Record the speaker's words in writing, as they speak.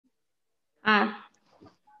हां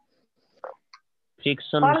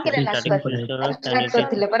फ्रिक्शन कौन के लास्ट स्टैटिक करथिले फ्रिक्शन और स्टार्ट काइनेटिक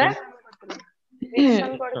करथिले परा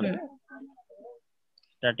फ्रिक्शन करथिले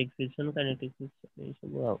स्टैटिक फ्रिक्शन काइनेटिक फ्रिक्शन ये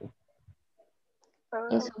सब आ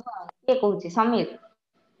ये सब के कहूची समीर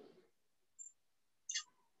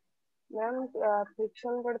मैम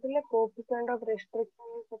फ्रिक्शन करथिले कोएफिशिएंट ऑफ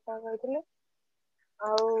रेस्ट्रिक्शन पता करथिले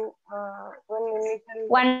आउ one initial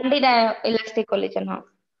 1D elastic collision हां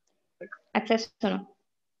अच्छा सुनो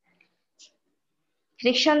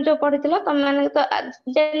फ्रिक्शन जो पढ़िथिलो तुम माने तो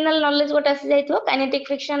जनरल नॉलेज गोटे आसी जाइथियो काइनेटिक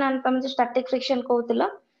फ्रिक्शन एंड तुम जो static friction कहउथिलो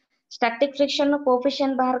static friction no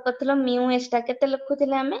coefficient बाहर करथिलो म्यू एस टा केते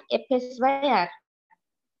लिखुथिले हमें एफएस बाय आर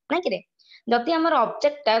ना कि रे जति हमर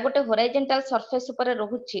ऑब्जेक्ट टा गोटे हॉरिजॉन्टल सरफेस ऊपर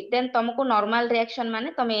रहउछि देन तुमको नॉर्मल रिएक्शन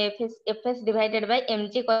माने तुम एफएस डिवाइडेड बाय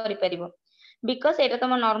एमजी करि परिबो बिकॉज़ एटा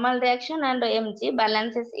तुम normal reaction and MG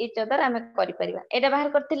balances each other हमें करि परिबा एटा बाहर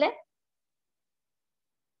करथिले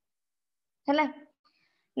हैला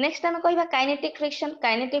नेक्स्ट हम कहबा काइनेटिक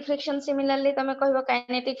फ्रिक्शन सिमिलरली तुम कहबा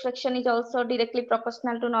kinetic friction is also directly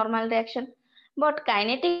proportional to normal reaction but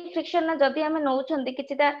kinetic friction ना जदी हमें नौछंदी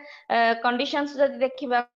किछिटा कंडीशंस जदी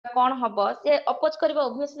देखिबा कोन हबो से अपोज करबा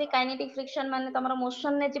ऑब्वियसली काइनेटिक फ्रिक्शन माने तमरो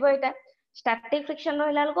मोशन ने जिवो एटा स्टैटिक फ्रिक्शन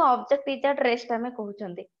रहला लको ऑब्जेक्ट इज एट रेस्ट हमें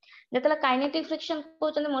कहउछंदी जेतला काइनेटिक फ्रिक्शन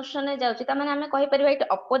कहउछंदी मोशन ने जाउची त माने हमें कहि परिबा it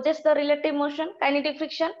opposes the relative motion kinetic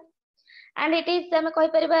friction and it is हमें कहि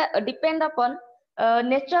परिबा depend upon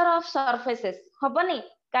nature of surfaces हबनी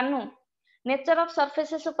Kanu nature of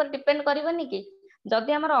surfaces ऊपर डिपेंड करबनी कि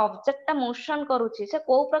जदि हमर ऑब्जेक्ट ता मोशन करूची से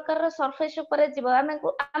को प्रकार रो सरफेस ऊपर जीव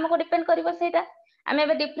हमको डिपेंड करबो सेटा हमें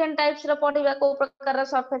बे डिफरेंट टाइप्स रो पढिबा को प्रकार रो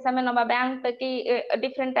सरफेस हमें नबा बैंक कि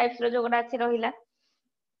डिफरेंट टाइप्स रो जोगडा अछि रहिला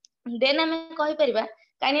देन हमें कहि परिबा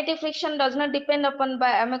kinetic friction does not depend upon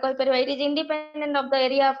हमें कहि परिबा it is independent of the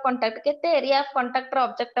area of contact केते area of contact row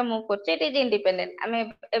object ता मूव करछ इट इज इंडिपेंडेंट हमें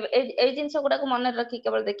ए जिंस गुडा को मन रखी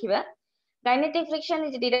केवल देखिबा kinetic friction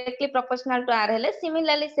is directly proportional to r हेले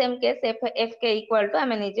similarly same case f k equal to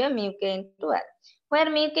हमें निजे mu k into r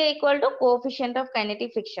where mu k equal to coefficient of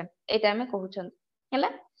kinetic friction एटा हमें कहउछन हैला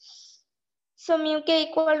सो mu k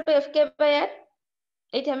equal to f k by r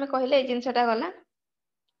एटा हमें कहले ए जिंसटा गला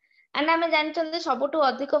and हमें जानछन सबटु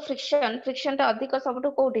अधिक फ्रिक्शन ता अधिक सबटु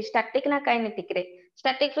कोठी स्टैटिक ना काइनेटिक रे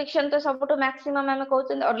स्टैटिक फ्रिक्शन तो सबटु मैक्सिमम हमें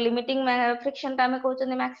कहउछन और लिमिटिंग फ्रिक्शन ता हमें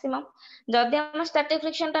कहउछन मैक्सिमम जदि हम स्टैटिक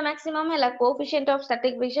फ्रिक्शन ता मैक्सिमम हैला coefficient of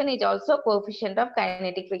static friction is also coefficient of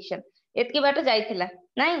kinetic friction एतकी बात जाइथिला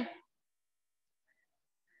नाही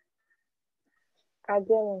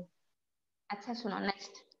आज्ञा अच्छा सुनो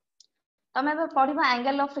नेक्स्ट तमे बे पढिबा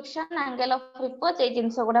angle of friction angle of रिपज A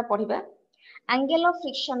jeans गुडा पढिबा angle of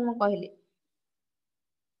friction मु कहली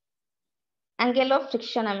एंगल ऑफ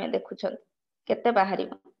फ्रिक्शन हमें देखुछन केते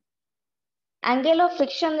बाहरिबो एंगल ऑफ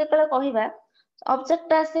फ्रिक्शन जेतले कहिबा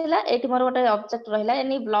ऑब्जेक्ट आसीला एटी मोर गोटे ऑब्जेक्ट रहिला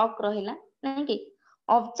एनी ब्लॉक रहिला नै कि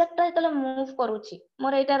ऑब्जेक्ट जेतले मूव करूची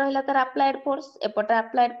मोर एटा रहिला तर अप्लाइड फोर्स एपटा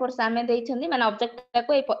अप्लाइड फोर्स हमें देइछंदी माने ऑब्जेक्ट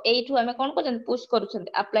को एठू हमें कोन को पुश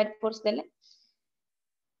करूछंदी अप्लाइड फोर्स देले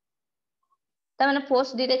त माने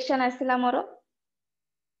फोर्स डायरेक्शन आसीला मोर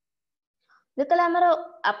जेतले हमर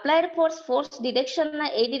अप्लाइड फोर्स डायरेक्शन ना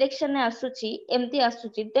ए डायरेक्शन ने आसुची एमती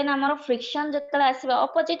आसुची देन हमर फ्रिक्शन जेतले आसीबा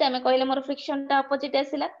ऑपोजिट हमें कहले मोर फ्रिक्शन ता ऑपोजिट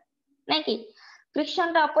आसीला नै कि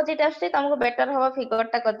फ्रिक्शन ता ऑपोजिट आसी तुमको बेटर हवा फिगर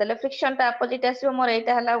ता कर देले फ्रिक्शन ता ऑपोजिट आसीबो मोर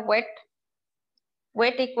एटा हला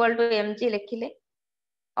weight equal to mg लिखिले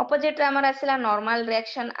opposite रे हमर आसीला नॉर्मल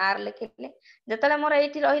रिएक्शन r लिखिले जेतले मोर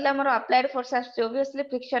एठी रहिला मोर अप्लाइड फोर्स आसी ऑब्वियसली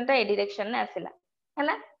फ्रिक्शन ता ए डायरेक्शन ने आसीला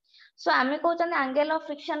हैला सो आमे कहउछन एंगल ऑफ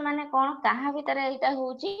फ्रिक्शन माने कोन कहा भीतर एटा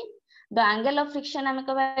होउची द एंगल ऑफ फ्रिक्शन आमे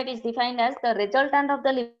कहबा it is defined as the resultant of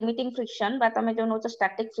the limiting friction बा तमे जो नोच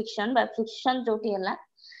स्टैटिक फ्रिक्शन बा फ्रिक्शन जोटी हला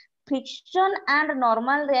फ्रिक्शन एंड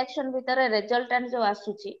नॉर्मल रिएक्शन भीतर रिजल्टेंट जो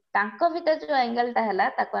आसुची तांको भीतर जो एंगल ता हला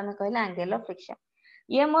ताको आमे कहला एंगल ऑफ फ्रिक्शन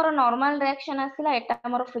ये मोर नॉर्मल रिएक्शन आसीला एटा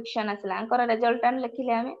मोर फ्रिक्शन आसीला अंकर रिजल्टेंट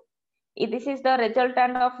लिखिले आमे this is the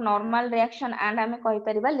resultant of normal reaction and हमें कहि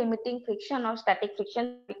परिबा limiting friction और static friction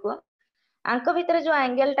को आंको भीतर जो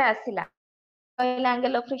एंगल ता आसीला कहला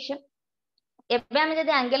एंगल ऑफ फ्रिक्शन एबे हम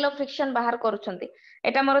जदी एंगल ऑफ फ्रिक्शन बाहर करूछंती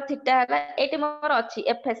एटा मोर थीटा हला एटी मोर अछि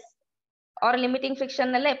एफएस और लिमिटिंग फ्रिक्शन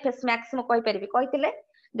नेले एफएस मैक्स मु कहि परिबी कहितले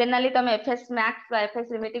जनरली तमे एफएस मैक्स बा एफएस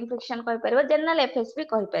लिमिटिंग फ्रिक्शन कहि परिबो जनरल एफएस भी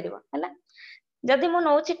कहि परिबो हला जदी मु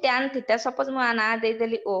नोछि tan थीटा सपोज मु आ ना दे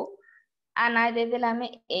देली ओ आ ना दे देला हमें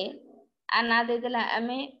ए आ ना दे देला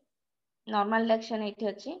हमें नॉर्मल रिएक्शन एठी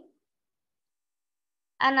अछि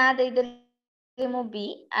आ ना दे देली मु बी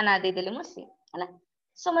आ ना दे देली मु सी हला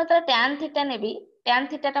सो मैं तो tan थीटा नेबी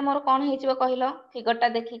tan थीटा ता मोर कोन हेजिबो कहिलो फिगर ता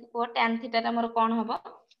देखि को tan थीटा ता मोर कोन हबो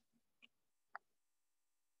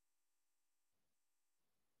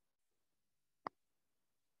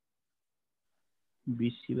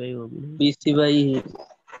BC by OB BC by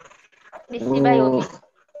BC by OB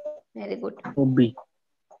very good OB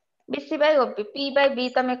BC by OB P by B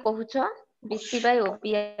तमे कहूछ BC by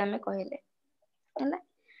OB हमें कहले हैला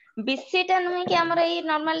BC टा नुहे कि हमर ए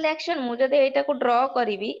नॉर्मल रिएक्शन मु जदि एटा को ड्रॉ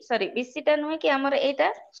करिवि सॉरी BC टा नुहे कि हमर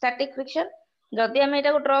एटा स्टैटिक फ्रिक्शन जदि हम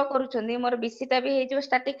एटा को ड्रॉ करूछंदी मोर BC टा भी हे जो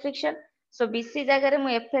स्टैटिक फ्रिक्शन सो BC जगह रे मु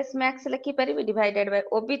FS मैक्स लिखि परिबि डिवाइडेड बाय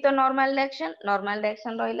OB तो नॉर्मल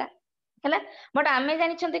रिएक्शन रहिला हैला बट आमे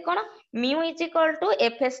जानि छंती कोन mu is equal to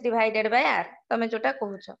FS divided by R तमे जोटा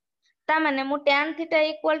कहूछ ता माने मु tan थीटा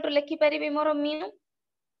इक्वल टू लिखि परिबि मोर म्यू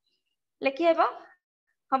लिखि हेबो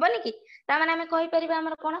हबनी कि ता माने हमें कहि परिबा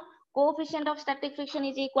हमर कोन coefficient of static friction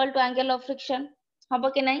is equal to angle of friction हबो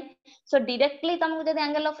कि नहीं सो डायरेक्टली तुमको जदि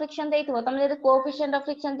एंगल ऑफ फ्रिक्शन देइथबो तुम जदि कोएफिशिएंट ऑफ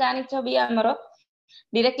फ्रिक्शन जानि छ भी हमर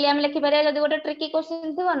डायरेक्टली हम लिखि परिया जदि गोटे ट्रिकी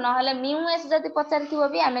क्वेश्चन थिबो न हले म्यू एस जदि पचारथिबो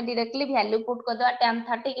भी हमें डायरेक्टली वैल्यू पुट कर दवा tan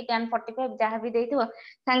 30 कि tan 45 जहां भी देइथबो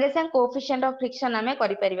संगे संग कोएफिशिएंट ऑफ फ्रिक्शन हमें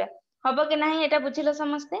करि परिबा हबो कि नहीं एटा बुझिलो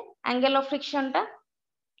समस्ते एंगल ऑफ फ्रिक्शन टा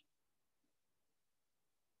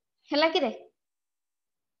हैला कि रे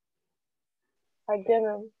आज्ञा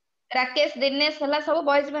मैम राकेश दिनेश हला सब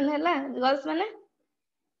बॉयज मैन हला गर्ल्स माने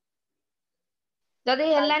जदि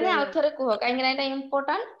हला ने आज्ञा आ मैम थरे कुह काहे एटा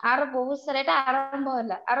इंपोर्टेंट आर बहुत सारा एटा आरंभ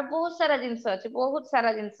हला आर बहुत सारा जिंस अछि बहुत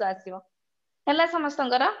सारा जिंस आसीबो हला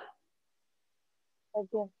समस्तंगर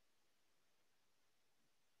आज्ञा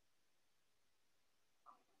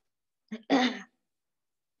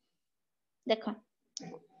देखो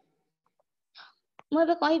मु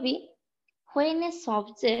एबे कहबी when a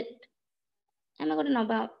subject ଆମେ ଗୋଟେ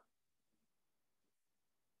ନବା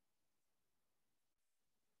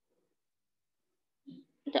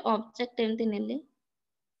ଗୋଟେ ऑब्जेक्ट एमती नेली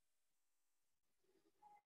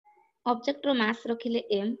ऑब्जेक्ट रो मास रखिले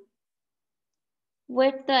m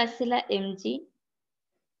वेट तो आसिला mg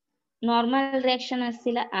नॉर्मल रिएक्शन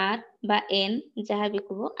आसिला r बा n जहां भी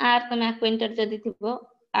कहबो r तमे अक्वेंटेड जदी थिबो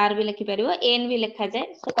r भी लिखि परिबो n भी लिखा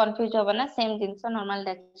जाय सो कंफ्यूज होबो ना सेम जिंस नॉर्मल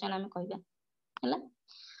रिएक्शन हम कहबा हैला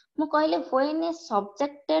मु कहले when a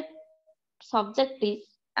subject is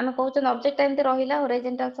हम कहउछ ऑब्जेक्ट एमती रहिला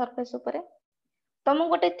हॉरिजॉन्टल सरफेस ऊपर तमु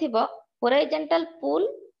गोटे थिबो हॉरिजॉन्टल पुल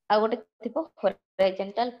आ गोटे थिबो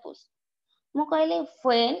हॉरिजॉन्टल पुश मु कहले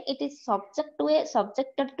when it is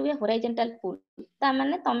subjected to a horizontal pull ता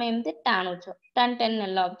माने तमे एमती टाणुछ टान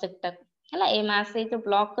नेला ऑब्जेक्ट ता हला ए मास ए जो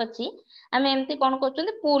ब्लॉक अछि हम एमती कोन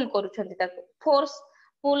करछन्ती पुल करूछन्ती ताको फोर्स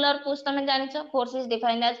पुल और पुश तमे जानिछ फोर्स इज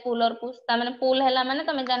डिफाइंड एज पुल और पुश ता माने पुल हैला माने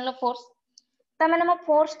तमे जानलो फोर्स ता माने मो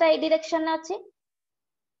फोर्स ता ए डायरेक्शन में अछि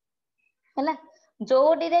हैला जो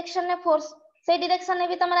डायरेक्शन में फोर्स से डायरेक्शन में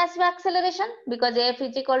भी तमर आसीबा acceleration because F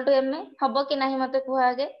is equal to m हबो कि नहीं मते कुआ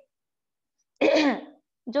आगे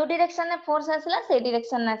जो डायरेक्शन में फोर्स आसला से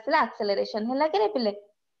डायरेक्शन में आसला एक्सेलरेशन हैला कि रे पिले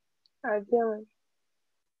आज्ञा मैम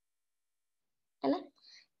हैला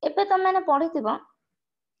एबे त माने पढिथिबो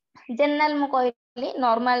जनरल मु कहली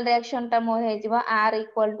नॉर्मल रिएक्शन ता मोर हे जिवो r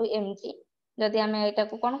इक्वल टू mg जदि हमें एटा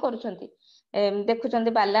को कोन करूछंती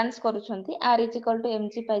देखुछंती balance करूछंती r is equal to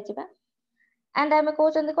mg पाइ जिबा एंड हमें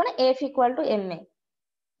कहउछंती कोन F इक्वल टू ma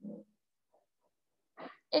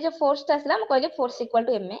ए जो फोर्स ता आसला हम कहले force equal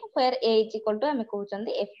to ma where a is equal to हमें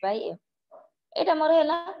कहउछंती F बाय m एटा मोर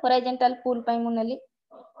हैला हॉरिजॉन्टल पुल पाइ मु नेली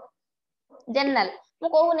जनरल मु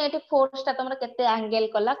कहूनी एठी फोर्स ता तमरा केते एंगल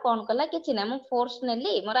कला कोन कला किछि ना मु फोर्स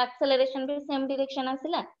नेली मोर एक्सेलरेशन भी सेम डायरेक्शन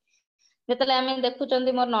आसिला जेतले हमें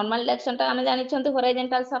देखुचंती मोर नॉर्मल डायरेक्शन ता हमें जानि छंती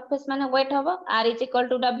हॉरिजॉन्टल सरफेस माने वेट हबो r is equal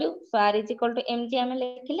to w so r is equal to mg हमें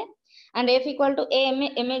लिखिले and F equal to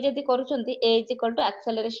ma जदी करूचंती a is equal to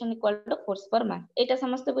acceleration equal to force पर मास एटा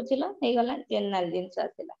समस्त बुझिलो हे गला जनरल जिंस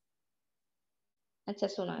आसिला अच्छा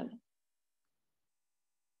सुनो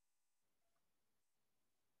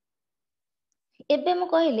एबे मु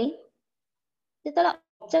कहली जेतला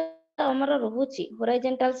ऑब्जेक्ट हमर रहूची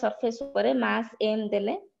हॉरिजॉन्टल सरफेस ऊपर मास m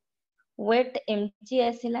देले वेट mg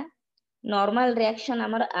आसिला नॉर्मल रिएक्शन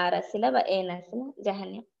हमर r आसिला बा n आसिला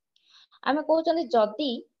जहानी हमें कहउचंती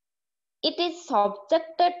जदी it is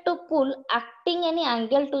subjected to pull acting any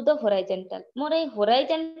angle to the horizontal more A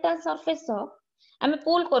horizontal surface हमें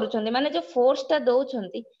पुल करूचंती माने जो फोर्स ता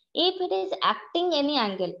दउचंती if it is acting any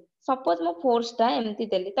angle suppose मो फोर्स ता एमती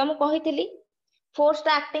देली त मु कहितली फोर्स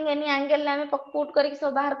ता एक्टिंग एनी एंगल हमें पुट करके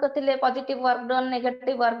सब बाहर करथिले positive work done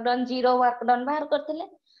negative work done zero work done बाहर करथिले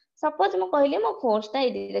सपोज मु कहली मो फोर्स ता ए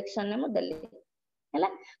डायरेक्शन में मु देली हैला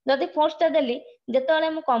जदी फोर्स ता देली जेतले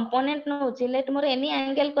मु component नउची late more any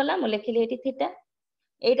angle कला मु लिखिली एटी थीटा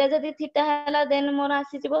एटा जदी थीटा हला देन मोर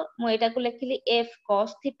आसी जिवो मु एटा को लिखिली f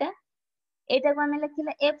cos थीटा एटा को हमें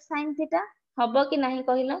लिखिले f sin थीटा हबो कि नहीं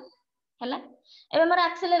कहिलो हैला एबे मोर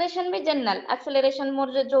एक्सेलरेशन भी जनरल एक्सेलरेशन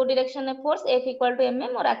मोर जो डायरेक्शन में force F equal to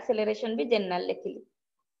m more acceleration भी जनरल लिखिली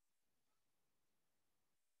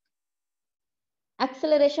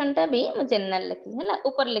एक्सेलरेशन टा भी मु जनरल लिखिली हैला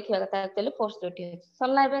ऊपर लिखिया कथा एक्चुअली फोर्स जोठी है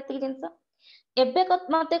सरला एबे एतिक जिंस एबे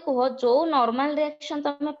मते कहो जो नॉर्मल रिएक्शन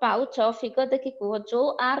तमे पाउछ फिगर देखि कहो जो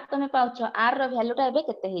r तमे पाउछ r रो वैल्यू टा एबे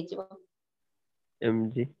केते हे जिवो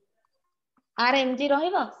mg r mg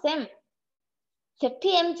रहिबो सेम सेठी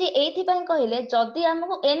mg एथि पय कहिले जदी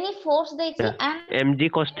हमको एनी फोर्स देछि and mg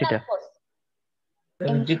cos theta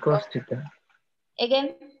mg cos theta again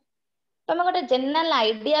तमे गोटे जनरल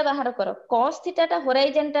आइडिया बाहर करो cos थीटा टा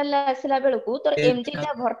होराइजेंटल आसिला बेलकू तोर mg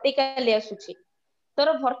टा वर्टिकली आसुची तोर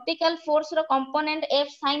वर्टिकल फोर्स रो कंपोनेंट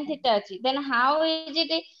f sin थीटा अछि देन हाउ इज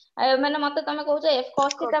इट माने मते तमे कहउछ f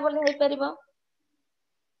cos थीटा बोले हे परिबो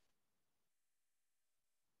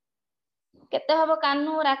केते हबो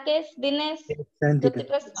कान्हू राकेश दिनेश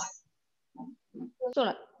ज्योतिप्रस सुन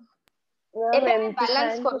मैम एबे एमजी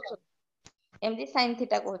बैलेंस साइन करू एमजी sin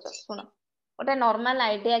थीटा कहउछ सुन ओटा नॉर्मल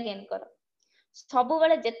आइडिया गेन कर सब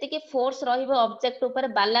बेले जेतिकी फोर्स रहिबो ऑब्जेक्ट ऊपर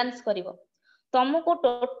बैलेंस करिवो तुमको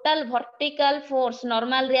total vertical force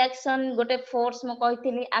normal reaction गोटे फोर्स मु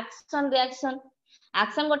कहितली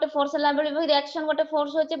एक्शन गोटे फोर्स हला बेले भी रिएक्शन गोटे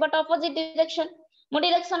फोर्स होची बट ऑपोजिट डायरेक्शन मु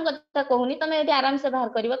डायरेक्शन कथा कहूनी तमे एटी आराम से बाहर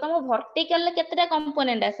करिवो तुम वर्टिकल ले केतेटा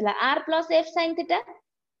component आसिला r + f sin theta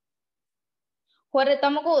होरे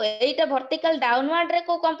तुमको एटा वर्टिकल डाउनवर्ड रे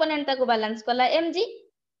को कंपोनेंट ताको बैलेंस कला mg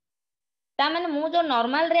ता माने मु जो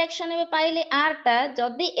नॉर्मल रिएक्शन में पाइली r टा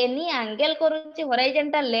जदी एनी एंगल करूची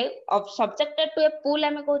हॉरिजॉन्टल ले सब्जेक्टेड टू ए पुल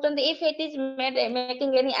हमें कहउचंदी if it is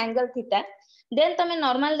making any angle theta then तमे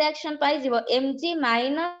नॉर्मल रिएक्शन पाई जिवो mg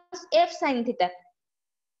 - f sin थीटा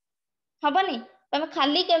हबनी तमे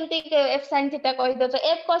खाली केमती f sin थीटा कहि दोछ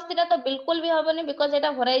f cos थीटा तो बिल्कुल भी हबनी बिकॉज़ एटा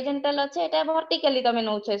हॉरिजॉन्टल अछि एटा वर्टिकली तमे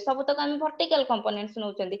नउछे सब तक हम vertical components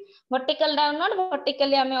नउचंदी vertical downward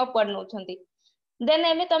vertically हमें अपवर्ड नउचंदी देन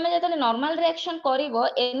एमे तमे जतले नॉर्मल रिएक्शन करिवो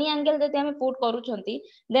एनी एंगल जति हमें put करूछंती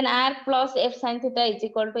then r + f sin theta =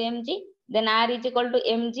 mg then r =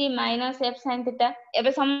 mg - f sin theta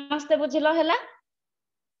एबे समस्त बुझिलो हैला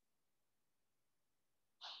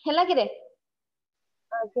हैला कि रे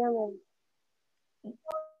आज्ञा मैम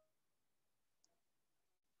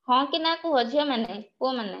हां कि ना को झियो माने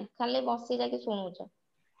को माने खाली बसी जाके सुनुछ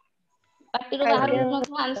पार्टी रो बाहर आज्ञा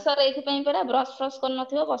नथो आंसर एथि पई परा ब्रश फ्रश कर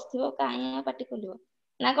नथियो बसथियो काहे पार्टी खोलियो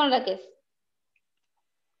ना कोन राकेश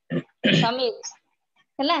समीर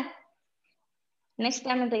हैला नेक्स्ट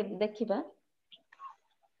टाइम देखिबा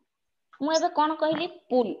मु एबे कोन कहली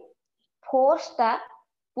पुल फोर्स ता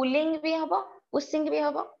पुलिंग भी हबो पुशिंग भी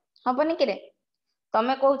हबोनी कि रे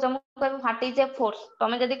तमे कहउछ मु कहबो व्हाट इज ए फोर्स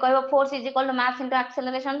तमे जदी कहबो force is equal to mass into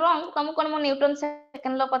acceleration wrong तमे कोन मु न्यूटन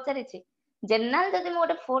सेकंड लॉ पचारिछि जनरल जदी मु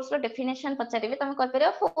गोटे फोर्स रो डेफिनेशन पचारिबे तमे कहि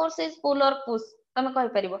परिबो फोर्स इज पुल और पुश तमे कहि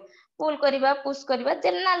परिबो पुल करिबा पुश करिबा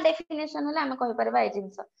जनरल डेफिनेशन हला हमें कहि परिबा ए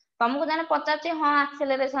जिंस तुमको जाने पचारछि हां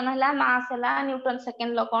एक्सेलरेशन हला मास हला न्यूटन सेकंड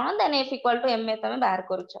लॉ कोन देन F = ma तमे बाहर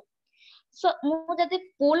करूछ सो मु जदी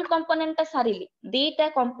पुल कंपोनेंट ता सारिली दीटा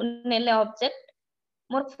कंपोनेंट ऑब्जेक्ट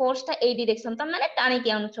मोर फोर्स ता ए डायरेक्शन त माने टाणी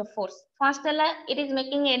के अनुछ फोर्स फर्स्ट हला इट इज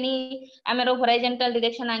मेकिंग एनी हमरो हॉरिजॉन्टल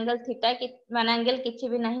डायरेक्शन एंगल थीटा कि माने एंगल किछि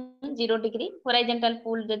भी नाही 0 डिग्री हॉरिजॉन्टल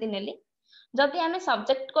पुल जदी नेली जदी हमें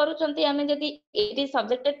सब्जेक्ट करूचंती हमें जदी it is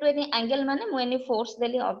subjected to any angle माने मु एनी फोर्स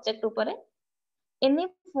देली ऑब्जेक्ट ऊपर एनी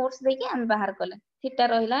फोर्स देके हम बाहर कले थीटा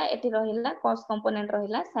रहिला एठी रहिला cos कंपोनेंट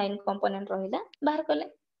रहिला sin कंपोनेंट रहिला बाहर कले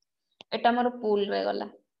एटा मोर पुल रे गला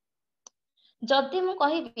जदी मु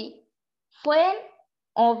कहिबी when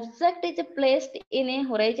object is placed in a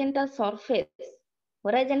horizontal surface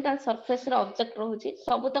row object रहउची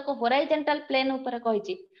सब तक horizontal plane ऊपर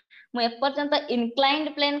कहिची मु एपर्यंत inclined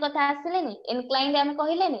plane कथा आसिलेनी inclined हम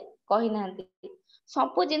कहिलेनी कहि नांती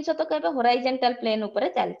सब जिंस तो कहबे horizontal plane ऊपर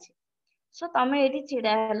चलची सो तमे एठी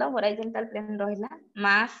छिडा हेलो horizontal plane रहिला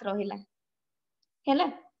मास रहिला हैला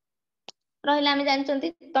रहिला हम जानचंती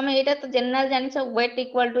तमे एटा तो जनरल जानिछ weight =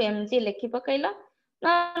 mg लिखि पकैलो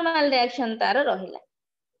नॉर्मल रिएक्शन तार रहिला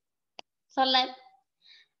सरला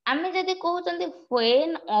आमे जदी कहउचंती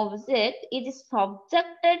when object is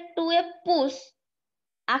subjected to a push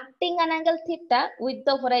acting an angle theta with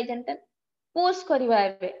the horizontal push करिवा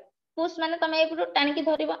एबे push माने तमे एपुरो टाणी के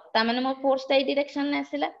धरिबा ता माने मो फोर्स ता ए डायरेक्शन ने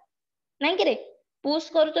आसिला नाही कि रे पुश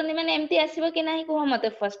करूचंती माने एम्ति आसीबो कि नाही को मते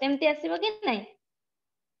फर्स्ट एम्ति आसीबो कि नाही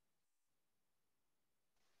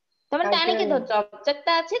तमे टाणी आज्ञा के मैम धरछ ऑब्जेक्ट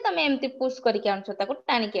ता अछि तमे एम्ति पुश करिके आनछ ताको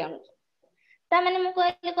टाणी के आनछ ता माने मु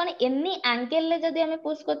कहले कोन एनी एंगल ले जदी हमें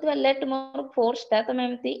पुश करथिबा लेट मोर फोर्स ता तमे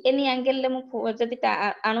एम्ति एनी एंगल ले मु जदी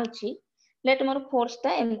आनुछि लेट मोर फोर्स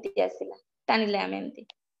ता एम्ति आसिला टाणीले हम एम्ति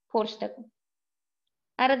फोर्स टाको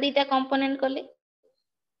आर दीटा कंपोनेंट कली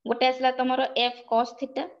गोटे आसला तमरो एफ cos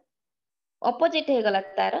थीटा ऑपोजिट हे गला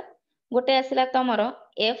तार गोटे आसला तमरो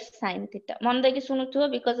एफ sin थीटा मन देखि सुनुथुओ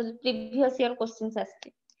बिकॉज़ प्रीवियस ईयर क्वेश्चंस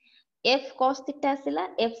आस्ते एफ cos थीटा आसला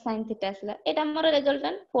एफ sin थीटा आसला एटा हमर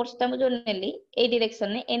रिजल्टेंट फोर्स टा जो नेली ए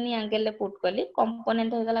डायरेक्शन ने एनी एंगल ले पुट कली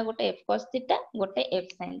कंपोनेंट हे गला गोटे एफ cos थीटा गोटे एफ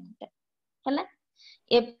sin थीटा हला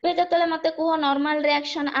एबे जतले मते कुहो नॉर्मल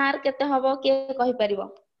रिएक्शन आर केते हबो के कहि परिबो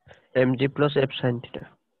mg plus f sin theta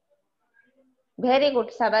very good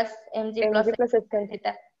शाबाश mg mg plus plus f sin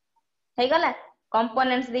theta हे गला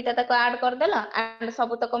कंपोनेंट्स दीटा तक ऐड कर देला एंड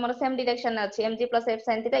सब तक हमर सेम डायरेक्शन अछि mg plus f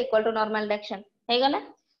sin theta equal to normal direction हे गला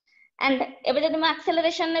एंड एबे जदि म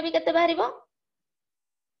एक्सेलरेशन ने भी केते बाहरिबो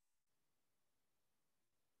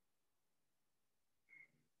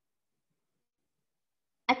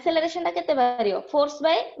एक्सेलरेशन ता केते बाहरियो फोर्स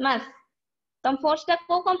बाय मास तम फोर्स ता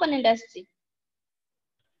को कंपोनेंट आछि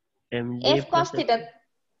mg f plus cos theta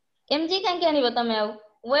mg काहे आनिबो तमे आ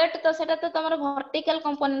वेट तो सेटा तो तमरो वर्टिकल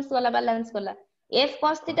कंपोनेंट्स वाला बैलेंस वाला f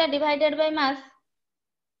cos theta divided by mass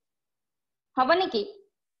हबनी की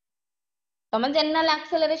तमे general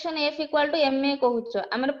acceleration f equal to ma कहूछ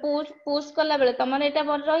हमर पुश कला बेले तमर एटा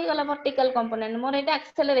रही गला वर्टिकल कंपोनेंट मोर एटा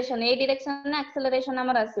एक्सेलरेशन ए डायरेक्शन ना एक्सेलरेशन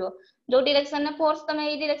हमर आसीबो जो डायरेक्शन ने फोर्स तमे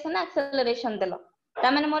ए डायरेक्शन ना एक्सेलरेशन देलो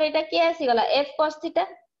ता माने मोर एटा के आसी गला f cos theta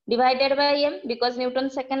divided by m because Newton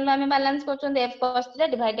second ला हमें balance करछन f cos theta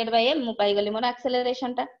divided by m मु पाई गली मोर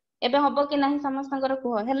एक्सेलरेशन ता एबे हबो कि नाही समस्तनकर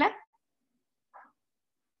कुहो हैला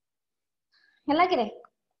हैला कि रे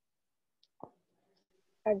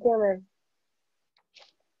आज्ञा मैम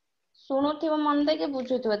शुणुथिबो मन देके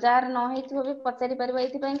बुझुथिबो जार न हेथिबो भी पचारि परबो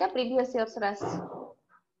एथि पयका प्रीवियस इयर्स रास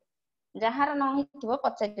जहार न हेथिबो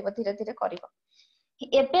पचारिबो धीरे धीरे करिवो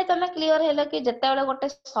एबे तमे क्लियर हेलो कि जत्ता बेले गोटे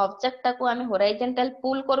सब्जेक्ट टाको आमे होराइजेंटल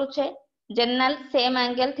पुल करूछे general same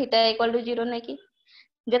angle theta equal to 0 नै कि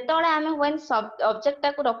जेतोळे आमे व्हेन ऑब्जेक्ट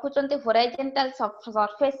टाको रखुचंती होराइजेंटल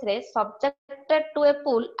सरफेस रे subjected to A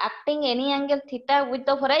pull acting any angle theta with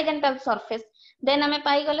the होराइजेंटल surface then आमे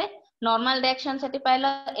पाई गले नॉर्मल डायरेक्शन सेटी pilo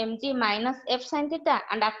mg minus f sin theta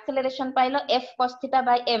and acceleration pilo f cos theta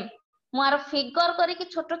by m Muar figure करी कि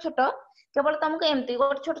छोटो छोटो केवल तुमको एमती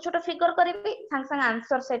गोटे छोटो छोटो फिगर करी संग संग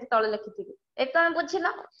आंसर सेठी तळे लिखिथिबी एक तमे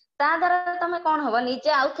बुझिलो ता द्वारा तमे कोन हबो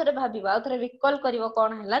निजे आउ थरे भाबिबो आउ थरे रिकॉल करिवो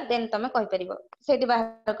कोन हला देन तमे कहि परिबो सेठी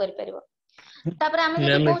बाहर करि परिबो तापर आमे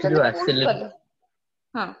जदि मैम एटी जो कहउछन पुल एक्सेलरेशन कले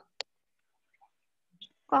हां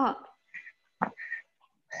कह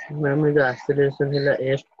मैम जो एक्सेलरेशन है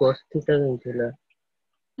f cos theta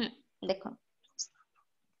है देखो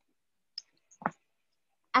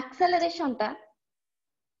एक्सेलरेशन ता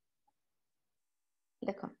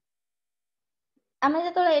देखो आमे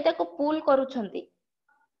जतले एटा को पुल करूछंती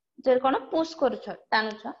जे कोन पुश करूछ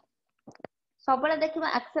टानुछ सबले देखिबा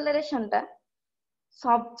एक्सेलरेशन ता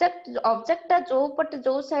सब्जेक्ट ऑब्जेक्ट ता जो पट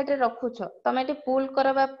जो साइड रे रखुछ तमे एटी पुल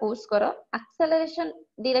करो बा पुश करो एक्सेलरेशन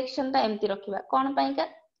डायरेक्शन ता एम्ति रखिबा कोन पई का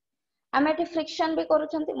आमे एटी फ्रिक्शन भी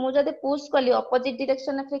करूछंती मु जदि पुश कली ऑपोजिट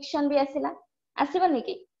डायरेक्शन में फ्रिक्शन भी आसिला आसीबनी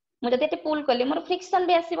की मु जदि एटी पुल कली मोर फ्रिक्शन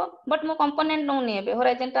भी आसीबो बट मो कंपोनेंट नो नेबे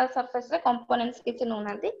होराइजेंटल सरफेस रे कंपोनेंट्स किछि नो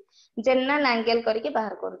नांती जनरल एंगल करके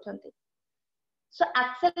बाहर करूछंती सो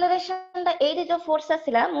एक्सेलरेशन दा एडी जो फोर्स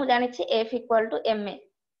आसिला मु जानि छि F इक्वल टू ma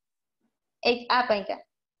ए आ पई का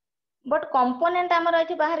बट कंपोनेंट हमर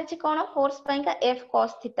एठी बाहर छि कोन फोर्स पई का F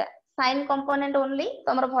cos theta sine component only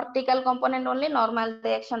तमर vertical component only normal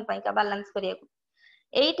direction पई का बैलेंस करिया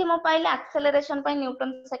एठी मो पाइले एक्सेलरेशन पई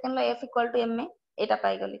Newton second low F equal to ma एटा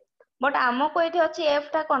पाई गली बट आमको एठी अछि F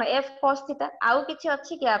ता कोन F cos थीटा आउ किछि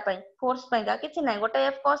अछि कि आ पई फोर्स पई का किछि नै गोटे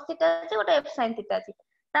F cos थीटा अछि गोटे F sin थीटा अछि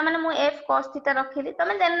ता माने मु F cos थीटा रखिली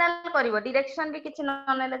तमे जनरल करिवो डायरेक्शन भी किछि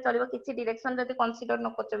न नेले चलिवो किछि डायरेक्शन जदि कंसीडर न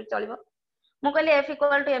करछ भी चलिवो मु कहली F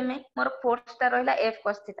equal to ma more force ता रहिला F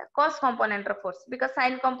cos theta cos component row force because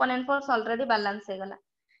sin component force already balance हे गला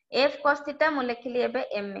F cos थीटा मु लिखिली एबे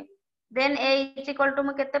ma then a is equal to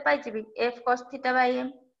मु केते पाई जिबी F cos theta by m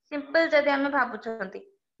simple जदि हमें भाबुछंती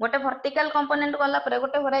गोटे वर्टिकल कंपोनेंट गला परे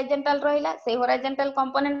गोटे होराइजेंटल रहिला से होराइजेंटल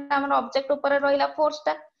कंपोनेंट हमर ऑब्जेक्ट ऊपर रहिला फोर्स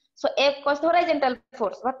ता सो F cos होराइजेंटल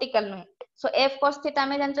force vertical no सो F cos थीटा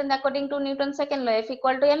में जानछन according to Newton second law F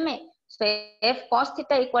equal to ma so F cos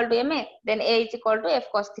theta equal to ma then a is equal to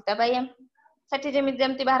F cos theta by m सेठी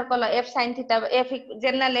जेमति बाहर कला F sin theta F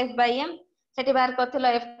general F by m सेठी बाहर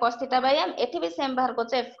करथिलो F cos theta by m एठी भी same बाहर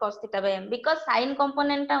करछ F cos theta by m because sin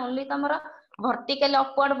component ता only तमरो vertically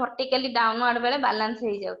upward vertically downward बेले balance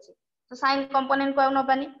हे जाउची तो sin कंपोनेंट को न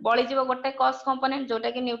बानी बळी जीवो गोटे cos कंपोनेंट जोटा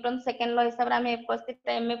कि न्यूटन सेकंड लॉ हिसाब रे हम F cos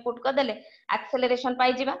theta ma put कर देले एक्सेलरेशन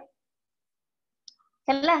पाई जीवा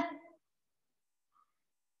हैला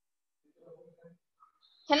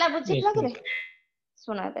ହେଲା ବୁଝିଥିଲ କି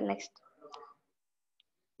ଶୁଣ ଏବେ ନେକ୍स्ट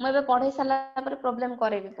ମୁଁ ଏବେ ପଢେଇ ସାରିଲା ପରେ ପ୍ରୋବ୍ଲେମ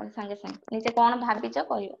କରେଇବି ପୁଣି ସାଙ୍ଗେ ସାଙ୍ଗେ ନିଜେ କଣ ଭାବିଛ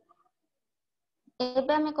କହିବ।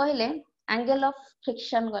 ଏବେ ଆମେ କହିଲେ ଆଙ୍ଗେଲ ଅଫ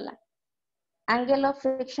ଫ୍ରିକ୍ସନ ଗଲା। ଆଙ୍ଗେଲ ଅଫ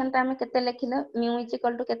ଫ୍ରିକ୍ସନ ଟା ଆମେ କେତେ ଲେଖିଲ μ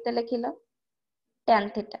 = କେତେ ଲେଖିଲ tan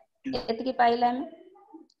θ ଏତିକି ପାଇଲେ ଆମେ।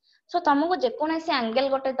 ସो ତମକୁ ଯେକୌଣସି ଆଙ୍ଗେଲ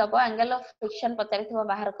ଗୋଟେ ଦବ ଆଙ୍ଗେଲ ଅଫ ଫ୍ରିକ୍ସନ ପଚାରିଥିବ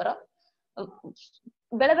ବାହାର କର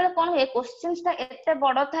ବେଳେ ବେଳେ କଣ ହୁଏ କ୍ୱେଶ୍ଚିନ୍ସ ଟା ଏତେ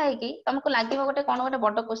ବଡ ଥାଏ କି ତମକୁ ଲାଗିବ ଗୋଟେ କଣ ଗୋଟେ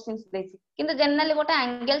ବଡ କ୍ୱେଶ୍ଚିନ୍ସ ଦେଇଛି କିନ୍ତୁ ଜେନେରାଲି ଗୋଟେ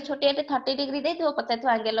ଆଙ୍ଗେଲ ଛୋଟିଆଟେ 30 ଡିଗ୍ରୀ ଦେଇଥିବ ପଚାରିଥିବ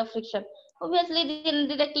angle of Frixion obviously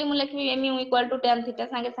directly ମୁଁ ଲେଖିବି mu = tan θ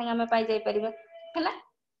ସାଙ୍ଗେ ସାଙ୍ଗେ ଆମେ ପାଇ ଯାଇ ପାରିବା ହେଲା।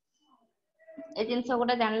 ଏ ଜିନିଷ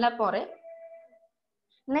ଗୋଟେ ଜାଣିଲା ପରେ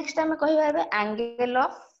ନେକ୍ସଟ ଆମେ କହିବା ଏବେ ଆଙ୍ଗେଲ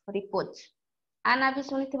ଅଫ ରିପୋଜ। ଆ ନା ବି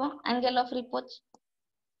ଶୁଣିଥିବ ଆଙ୍ଗେଲ ଅଫ ରିପୋଜ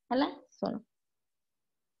ହେଲା ଶୁଣ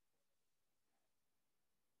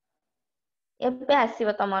ଏବେ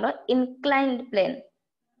ଆସିବ ତମର ଇନକ୍ଲାଇନ୍ଡ ପ୍ଲେନ।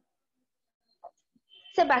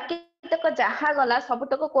 ସେ ବାକି ତକ ଯାହା ଗଲା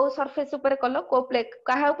ସବୁତକ କୋଉ ସରଫେସ ଉପରେ କଲ କୋଉ ପ୍ଲେନ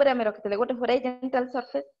କାହା ଉପରେ ଆମେ ରଖିଥିଲେ ଗୋଟେ ହରାଇଜନ୍ଟାଲ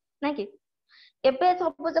ସରଫେସ ନାଇଁ କି ଏବେ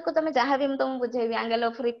ସବୁ ଯାକ ତମେ ଯାହାବି ମୁଁ ତମକୁ ବୁଝେଇବି ଆଙ୍ଗେଲ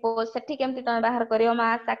ଅଫ ରିପୋଜ ସେଠି କେମିତି ତମେ ବାହାର କରିବ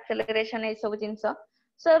ମାସ ଆକ୍ସେଲରେସନ ଏଇ ସବୁ ଜିନିଷ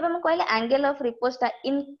ସୋ ଏବେ ମୁଁ କହିଲି ଆଙ୍ଗେଲ ଅଫ ରିପୋଜ ଟା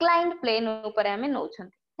ଇନକ୍ଲାଇନ୍ଡ ପ୍ଲେନ ଉପରେ ଆମେ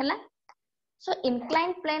ନଉଛନ୍ତି ହେଲା। ସୋ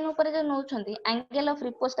ଇନକ୍ଲାଇନ୍ଡ ପ୍ଲେନ ଉପରେ ଯୋଉ ନଉଛନ୍ତି ଆଙ୍ଗେଲ ଅଫ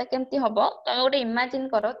ରିପୋଜ ଟା କେମିତି ହବ ତମେ ଗୋଟେ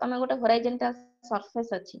ଇମାଜିନ କର ତମେ ଗୋଟେ ହରାଇଜନ୍ଟାଲ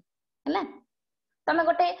ସରଫେସ ଅଛି ହେଲା ତମେ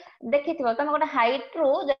ଗୋଟେ ଦେଖିଥିବ ତମେ ଗୋଟେ ହାଇଟ ରୁ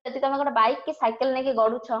ଯଦି ତମେ ଗୋଟେ ବାଇକ କି ସାଇକେଲ ନେଇକି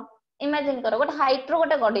ଗଡୁଛ ଇମାଜିନ କର ଗୋଟେ ହାଇଟ ରୁ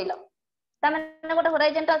ଗୋଟେ ଗଡିଲ ତାମାନେ ଗୋଟେ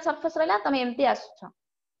ହରାଇଜନ୍ଟାଲ ସରଫେସ ରହିଲା ତମେ ଏମିତି ଆସୁଛ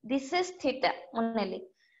ଦିସ ଇଜ ଥିଟା ମୁଁ ନେଲି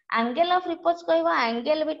ଆଙ୍ଗେଲ ଅଫ ରିପୋଜ କହିବ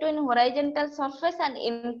ଆଙ୍ଗେଲ ବିଟୱିନ ହରାଇଜନ୍ଟାଲ ସରଫେସ ଆଣ୍ଡ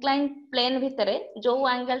ଇନକ୍ଲାଇନ୍ଡ ପ୍ଲେନ ଭିତରେ ଯୋଉ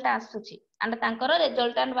ଆଙ୍ଗେଲ ଟା ଆସୁଛି ଆଣ୍ଡ ତାଙ୍କର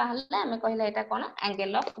ରେଜଲ୍ଟାଣ୍ଟ ବାହାରିଲେ ଆମେ କହିଲା ଏଇଟା କଣ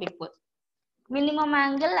ଆଙ୍ଗେଲ ଅଫ ରିପୋଜ। ମିନିମମ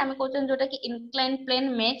ଆଙ୍ଗେଲ ଆମେ କହୁଛନ୍ତି ଯୋଉଟା କି ଇନକ୍ଲାଇନ୍ଡ plane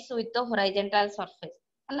makes with the ହରାଇଜନ୍ଟାଲ surface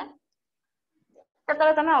ହେଲା।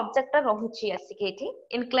 ସେତେବେଳେ ତମେ ଅବଜେକ୍ଟ ଟା ରହୁଛି ଆସିକି ଏଇଠି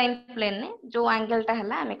ଇନକ୍ଲାଇନ୍ଡ ପ୍ଲେନରେ ଯୋଉ ଆଙ୍ଗେଲ ଟା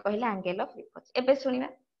ହେଲା ଆମେ କହିଲେ ଆଙ୍ଗେଲ ଅଫ ରିପୋଜ। ଏବେ ଶୁଣିବା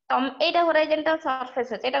ଏଇଟା ହରାଇଜନ୍ଟାଲ ସରଫେସ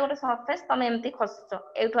ଅଛି ଏଇଟା ଗୋଟେ ସରଫେସ ତମେ ଏମିତି ଖସୁଛ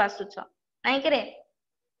ଏଇଠୁ ଆସୁଛ ନାଇଁ କିରେ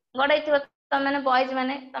ଗଡେଇଥିବ ତମେ ମାନେ ବଏଜ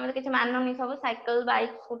ମାନେ ତମେ କିଛି ମାନୁନି ସବୁ ସାଇକେଲ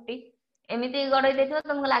ବାଇକ ସ୍କୁଟି ଏମିତି ଗଡେଇ ଦେଇଥିବ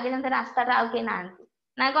ତମକୁ ଲାଗେ ଯେମିତି ରାସ୍ତାଟା ଆଉ କେହି ନାହାନ୍ତି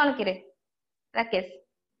ନା କଣ କିରେ ରାକେଶ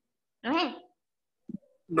ନୁହେଁ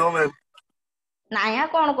नो मैम। ନାଇଁ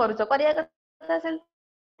ଆଉ କଣ କରୁଛ କରିବା କଥା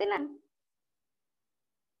ସେମିତି ନା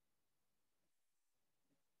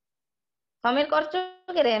ସମୀର କରୁଛୁ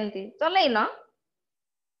କିରେ ଏମିତି ଚଲେଇନ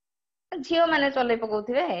ଝିଅ ମାନେ ଚଲେଇ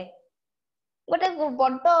ପକଉଥିବେ ଗୋଟେ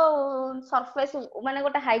ବଡ ସରଫେସ ମାନେ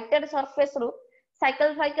ଗୋଟେ ହାଇଟେଡ ସରଫେସ ରୁ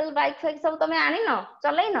ସାଇକେଲ ଫାଇକେଲ ବାଇକ ଫାଇକ ସବୁ ତମେ ଆଣିନ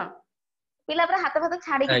ଚଲେଇନ ପିଲା ପୁରା ହାତ ଫାତ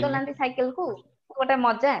ଛାଡିକି ଆଜ୍ଞା ଚଲାନ୍ତି ସାଇକେଲ କୁ ଗୋଟେ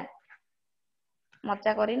ମଜା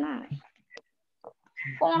କରିନ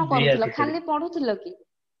କଣ ଦି କରୁଥିଲ ହାତ ଛାଡି ଖାଲି ପଢୁଥିଲ କି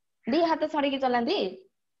ଦି ହାତ ଛାଡିକି ଚଲାନ୍ତି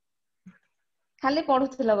ଖାଲି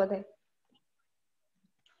ପଢୁଥିଲ ବୋଧେ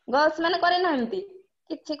ଗର୍ଲ୍ସ ମାନେ କରିନ ଏମିତି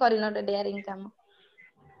କିଛି କରିନ ଗୋଟେ ଡେୟାରିଂ କାମ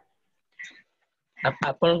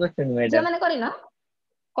ଆପଣ କରିଛନ୍ତି ଝିଅ ମ୍ୟାଡାମ ମାନେ କରିନ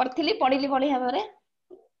କରିଥିଲି ପଢିଲି ବଢିଆ ଭାବରେ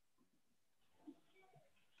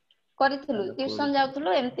କରିଥିଲୁ ଭଲ ଟିଉସନ ପଢୁଛି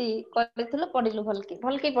ଯାଉଥିଲୁ ଏମିତି କରିଥିଲୁ ପଢିଲୁ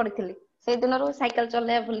ଭଲକି ପଢିଥିଲି ସେଇ ଦିନରୁ ସାଇକେଲ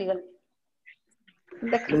ଚଲେଇବା ଭୁଲିଗଲି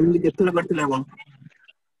ଦେଖ ଏମିତି କେତେଥର କରିଥିଲେ ଆପଣ?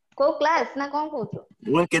 କୋଉ କ୍ଲାସ ନା କଣ କହୁଛୁ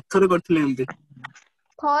ମୁଁ କେତେଥର କରିଥିଲି ଏମିତି?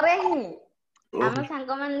 ଥରେ ହିଁ ଓହୋ ଆମ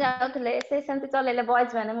ସାଙ୍ଗମାନେ ଯାଉଥିଲେ ସେ ସେମିତି ଚଲେଇଲେ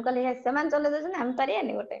ବଏଜ ମାନେ ମୁଁ କହିଲି ସେମାନେ ଚଲେଇ ଦଉଛନ୍ତି ଆମେ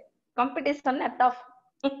ପାରିବାନି ଗୋଟେ କମ୍ପିଟିସନ ନା ଟଫ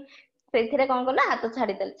ସେଇଥିରେ କଣ କଲା ହାତ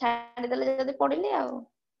ଛାଡିଦେଲେ ଯଦି ପଡିଲି ଆଉ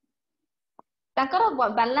ତାଙ୍କର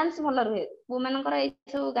ବାଲାନ୍ସ ଭଲ ରୁହେ ପୁଅମାନଙ୍କର ଏଇ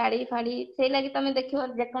ସବୁ ଗାଡି ଫାଡି ସେଇ ଲାଗି ତମେ ଦେଖିବ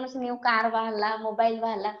ଯେକୌଣସି ନିଉ କାର ବାହାରିଲା ମୋବାଇଲ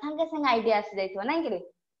ବାହାରିଲା ସାଙ୍ଗେ ସାଙ୍ଗେ ଆଇଡିଆ ଆସି ଯାଇଥିବ ନାଇଁ କିରେ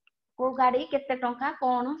କୋଉ ଗାଡି କେତେ ଟଙ୍କା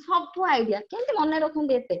କଣ ସବୁ ଆଇଡିଆ କେମିତି ମନେ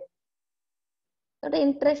ରଖନ୍ତି ଏତେ ଗୋଟେ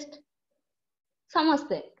ଇଣ୍ଟରେଷ୍ଟ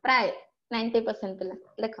ସମସ୍ତେ ପ୍ରାୟ 90% ପିଲା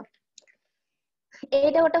ଦେଖ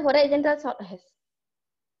ଏଇଟା ଗୋଟେ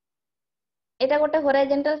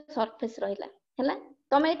ହରାଇଜନ୍ଟାଲ ସରଫେସ ରହିଲା ହେଲା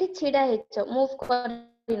ତମେ ଏଇଠି ଛିଡା ହେଇଛ ମୁଭ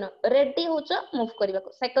କରିନ ରେଡି ହଉଛ ମୁଭ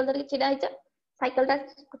କରିବାକୁ ସାଇକେଲ ଧରିକି ଛିଡା ହେଇଛ ସାଇକେଲ ଟା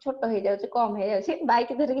ଛୋଟ ହେଇଯାଉଛି କମ ହେଇଯାଉଛି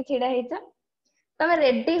ବାଇକ ଧରିକି ଛିଡା ହେଇଛ ତମେ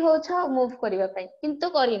ରେଡି ହଉଛ ମୁଭ କରିବା ପାଇଁ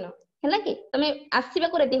କିନ୍ତୁ କରିନ ହେଲା କି ତମେ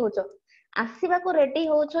ଆସିବାକୁ ରେଡି ହଉଛ ଆସିବାକୁ ରେଡି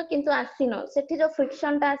ହଉଛ କିନ୍ତୁ ଆସିନ ସେଠି ଯୋଉ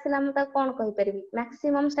ଫ୍ରିକ୍ସନ ଟା ଆସିଲା ମୁଁ ତାକୁ କଣ କହିପାରିବି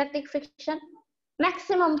maximum static Frixion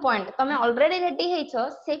maximum point ତମେ ଅଲରେଡି ରେଡି ହେଇଛ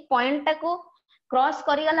ସେଇ ପଏଣ୍ଟ ଟାକୁ କ୍ରସ୍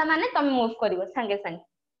କରିଗଲା ମାନେ ତମେ ମୁଭ୍ କରିବ ସାଙ୍ଗେ ସାଙ୍ଗେ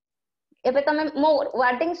ଏବେ ତମେ ମୋ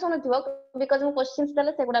ୱାର୍ଡିଙ୍ଗ ଶୁଣୁଥିବ ବିକଜ ମୁଁ କ୍ୱେଶ୍ଚିନ୍ସ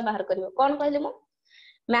ଦେଲେ ସେଗୁଡା ବାହାର କରିବ କଣ କହିଲି ମୁଁ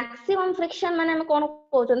ମାକ୍ସିମମ ଫ୍ରିକ୍ସନ ମାନେ ଆମେ କଣ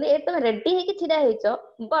କହୁଛନ୍ତି ଏଇ ତମେ ରେଡି ହେଇକି ଛିଡା ହେଇଛ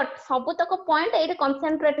ବଟ୍ ସବୁତକ ପଏଣ୍ଟ ଏଇଠି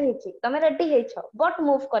କନସେନଟ୍ରେଟ ହେଇଛି ତମେ ରେଡି ହେଇଛ ବଟ୍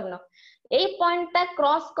ମୁଭ୍ କରିନ ଏଇ ପଏଣ୍ଟ ଟା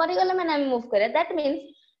କ୍ରସ୍ କରିଗଲେ ମାନେ ଆମେ ମୁଭ୍ କରିବା ଦ୍ୟାଟ ମିନ୍ସ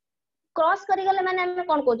କ୍ରସ୍ କରିଗଲେ ମାନେ ଆମେ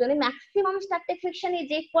କଣ କହୁଛନ୍ତି maximum static Frixion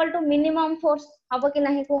is equal to minimum force ହବ କି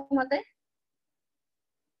ନାହିଁ କୁହ ମତେ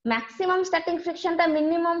मैक्सिमम स्टैटिक फ्रिक्शन टा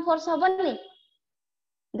मिनिमम फोर्स हबनी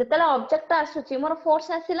जेतले ऑब्जेक्ट आसुची मोर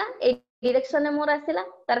फोर्स आसिला ए डायरेक्शन में मोर आसिला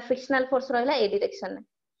तार फ्रिक्शनल फोर्स रहला ए डायरेक्शन में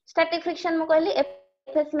स्टैटिक फ्रिक्शन मु कहली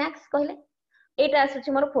एफएस मैक्स कहले एटा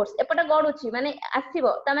आसुची मोर फोर्स एपटे गडुची माने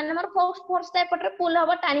आसीबो ता माने मोर फोर्स ता एपटे पुल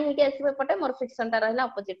हबो टाणी हेके आसीबो एपटे मोर फ्रिक्शन ता रहला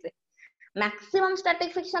ऑपोजिट रे मैक्सिमम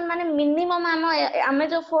स्टैटिक फ्रिक्शन माने मिनिमम आमे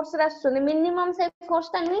जो फोर्स रे आसुनी मिनिमम से फोर्स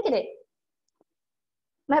ता नहीं करे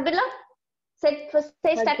भाबिलो से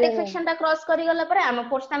स्टैटिक फ्रिक्शन ता क्रॉस करी गला पर आम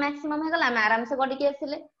फोर्स ता मैक्सिमम हे गला आम आराम से गडी के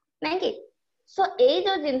आसिले नहीं कि सो ए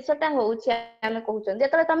जो जिंसटा होउची आमे कहउछन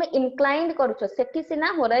जेतले तमे इंक्लाइंड करूछो सेठी सिना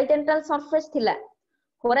होराइजंटल सरफेस थिला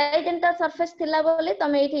होराइजंटल सरफेस थिला बोले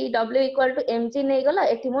तमे एठी w = mg नै गला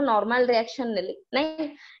एठी मो नॉर्मल रिएक्शन नेली नहीं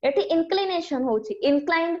एठी इंक्लिनेशन होउची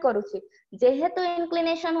इंक्लाइंड करूची जेहेतु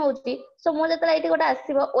इंक्लिनेशन होउची सो मो जेतले एठी गोटा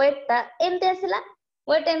आसीबो वेट ता एमते आसिला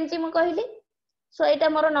वेट mg मो कहिली सो एटा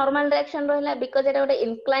मोर नॉर्मल रिएक्शन रहिला बिकॉज़ एटा गोटे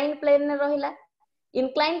इंक्लाइंड प्लेन ने रहिला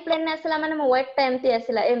इंक्लाइंड प्लेन ने आसिला माने मो वेट ता एमते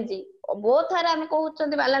आसिला mg बोथ हारे हम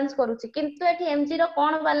कहउछन बैलेंस करूची किंतु एठी mg रो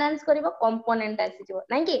कोन बैलेंस करिवो कंपोनेंट आसी जिवो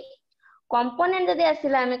नहीं कि कंपोनेंट जदी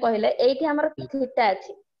आसिला हमें कहले एठी हमर थीटा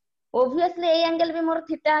अछि ऑब्वियसली ए एंगल भी मोर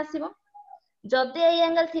थीटा आसीबो जदी ए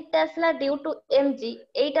एंगल थीटा आसला ड्यू टू mg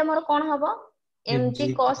एटा मोर कोन हबो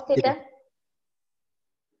mg cos theta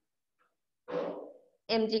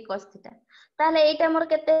mg cos theta ताले एटा मोर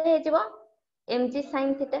केते हे जिवो mg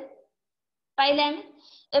sin थीटा पाइले हम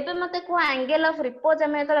एबे मते को एंगल ऑफ रिपोज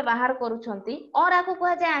हम एतले बाहर करूछंती और आको को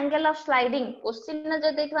जे एंगल ऑफ स्लाइडिंग क्वेश्चन न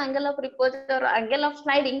जे देखो एंगल ऑफ रिपोज और एंगल ऑफ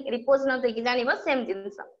स्लाइडिंग रिपोज न देखि जानिबो सेम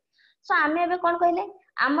जिंस सो आमे एबे कोन कहले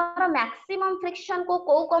हमर मैक्सिमम फ्रिक्शन को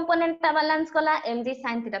कंपोनेंट ता बैलेंस कला mg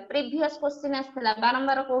sin theta previous question आस्तला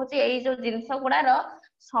बारंबार कहूची एई जो जिंस गुडा रो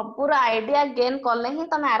सबुर आइडिया गेन करले ही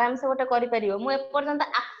तमे आराम से गोटे करि परिबो मु एपर्यंत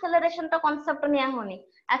एक्सेलरेशन तो कांसेप्ट निया होनी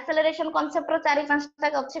एक्सेलरेशन कांसेप्ट रो 4-5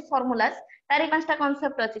 टा अछि फार्मूलास 4-5 टा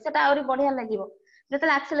कांसेप्ट अछि सेटा आउरी बढ़िया लागिवो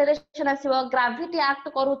जेतले एक्सेलरेशन आसीबो ग्रेविटी एक्ट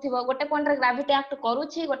करूथिबो गोटे पॉइंट रे ग्रेविटी एक्ट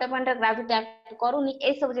करूची गोटे पॉइंट रे ग्रेविटी एक्ट करूनी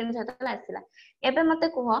ए सब जिंस जेतले आसीला एबे मते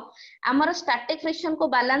कहो हमर स्टैटिक फ्रिक्शन को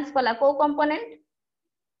बैलेंस कला को कंपोनेंट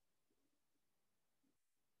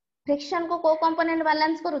फ्रिक्शन को कंपोनेंट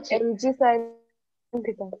बैलेंस करूची mg sin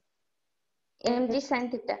theta mg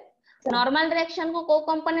sin theta normal reaction को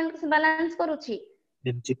कंपोनेंट बैलेंस करूची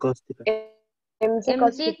mg cos theta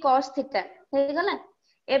mg cos theta हे गला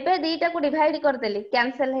एबे दीटा को डिवाइड कर देली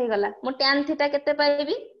कैंसिल हे गला मो tan थीटा केते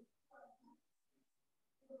पाइबी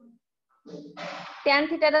tan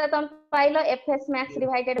थीटा दा तुम pilo fs max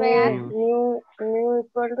divided by r mu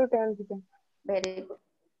equal to tan theta very good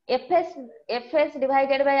fs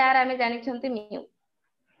divided by r हमें जानि छंती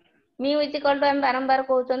mu is equal to हम बारंबार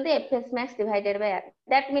कहउचंती fs max divided by r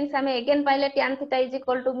that means हमें again पाइले tan theta is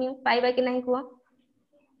equal to mu पाइबा कि नहीं को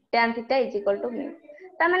tan theta is equal to mu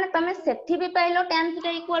ता माने तमे सेठी भी pilo tan theta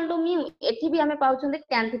equal to mu एठी भी हमें पाउचंती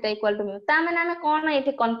tan theta equal to mu ता माने हमें कोन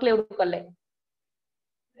एठी कंक्लूड करले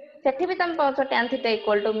सेठी भी तम पाउछ tan theta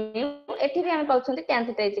equal to mu एठी भी हमें पाउचंती tan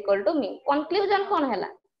theta is equal to mu conclusion कोन हैला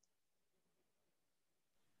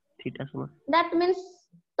थीटा समान that means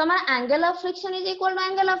तमरा angle of friction is equal to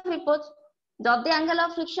angle of repose जदी एंगल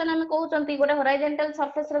ऑफ फ्रिक्शन हम कहउचंती गोटे होराइजंटल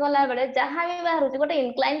सरफेस रे गला बेले जहां भी बाहरुची गोटे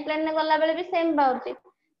इंक्लाइन प्लेन ने गला बेले भी सेम बाहरुची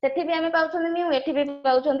सेठी भी हमें पाउछंती mu एठी भी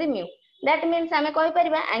पाउछंती mu दैट मींस हमें कहि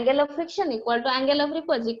परिबा angle of friction equal to angle of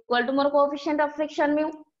repose equal to more coefficient of friction mu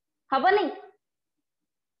हबनी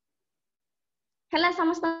हला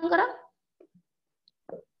समस्तंकर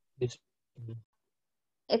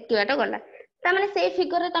एति बाटा गला ता माने से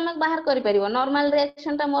फिगर रे तमे बाहर करि परिबो नॉर्मल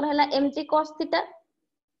रिएक्शन ता मोर हला mg cos थीटा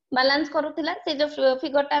बैलेंस करूथिला से जो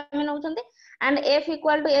फिगर ता हम नउचंती and f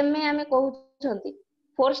equal to ma हमें कहउचंती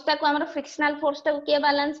फोर्स ता को हमर फ्रिक्शनल फोर्स ता को के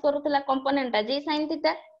बैलेंस करूथिला कंपोनेंट ता g sin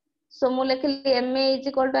थीटा सो मु लेखिली ma इज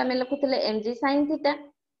इक्वल टू हमें लिखुथिले mg sin theta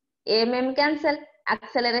mm cancel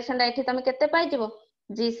acceleration ता एठी तमे केते पाइ जिवो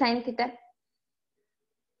g sin थीटा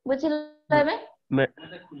बुझिलो एबे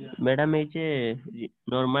मैडम ए जे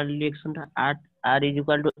नॉर्मल रिएक्शन था r is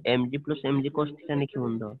equal to mg plus mg cos theta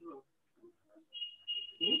लिखिबन तो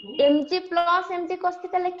mg plus mg cos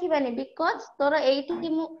theta लिखिबानी because तोर एठी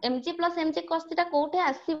मु mg plus mg cos theta कोठे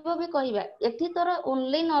आसीबो भी कहिबा एठी तोर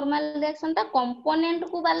ओनली नॉर्मल रिएक्शन ता कंपोनेंट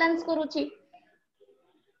को बैलेंस करूची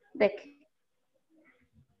देख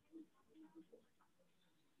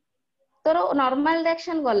तोर नॉर्मल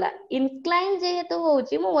रिएक्शन गला इंक्लाइन जेहेतु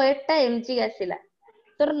होउची मु वेट ता mg आसीला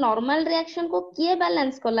तोर नॉर्मल रिएक्शन को किए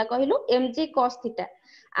बैलेंस कला कहिलु mg cos थीटा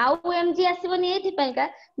आउ mg आसीबनी एथि पयका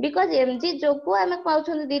बिकॉज़ mg जोगु हमें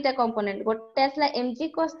पाउछन दीटा कंपोनेंट गोटे आसला mg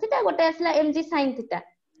cos थीटा गोटे आसला mg sin थीटा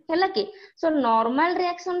हैला कि सो नॉर्मल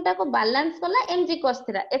रिएक्शन टा को बैलेंस कला mg cos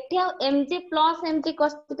थीटा एठी आ mg plus mg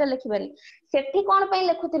cos theta लिखिबानी सेठी कोन पई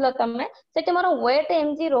लिखुथिलो तमे सेठी मोर वेट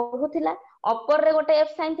mg रहउथिला अपर रे गोटे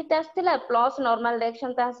f sin theta आस्थिला plus normal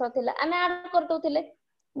reaction ता आसथिला आमे ऐड कर दोथिले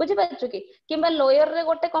बुझि पाछु कि किबा लोअर रे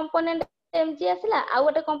गोटे कंपोनेंट mg आसिला आ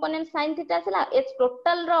गोटे कंपोनेंट sin थीटा आसिला ए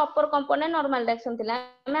टोटल रो अपर कंपोनेंट नॉर्मल रिएक्शन थिला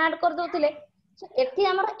आमे ऐड कर दोथिले एठी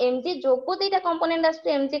हमर mg जोको दीटा कंपोनेंट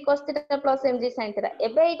आस्ते mg cos theta plus mg sin theta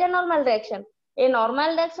एबे एटा normal reaction a normal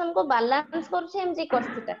reaction को बैलेंस करछे mg cos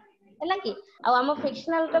थीटा हैला कि आ हम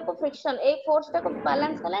फ्रिक्शनल टा को फ्रिक्शन ए फोर्स टा को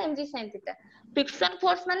बैलेंस कला mg sin theta friction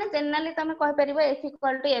force माने जनरली तमे कहि परिबो F =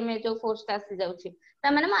 ma जो फोर्स टा आसी जाउची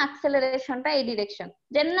ता माने म एक्सेलरेशन टा ए डायरेक्शन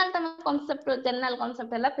जनरल तमे कांसेप्ट जनरल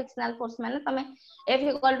कांसेप्ट हला फ्रिक्शनल फोर्स माने तमे F =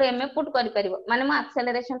 ma पुट करि परिबो माने म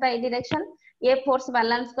एक्सेलरेशन टा ए डायरेक्शन ये फोर्स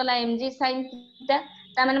बैलेंस कला mg sin थीटा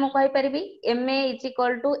ता माने म कहि परिबी ma =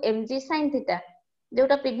 mg sin थीटा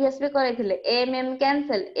जोटा प्रीवियस भी करैथिले mm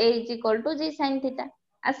cancel a = g sin theta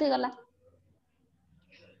आसी गला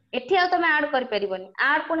एठी आ तमे ऐड कर परिबोनी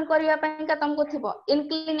ऐड कोन करिया पयका तुमको थिबो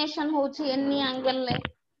इंक्लिनेशन होची एनी एंगल ले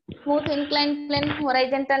smooth incline plane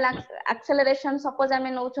horizontal acceleration suppose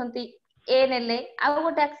हमें नौचंती a नेले आ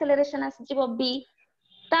गोटे एक्सेलरेशन आसी जिवो b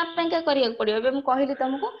ता पयका करिया पड़ियो बे म कहिली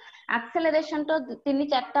तुमको एक्सेलरेशन तो तीन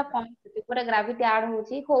चारटा पॉइंट पूरा ग्रेविटी ऐड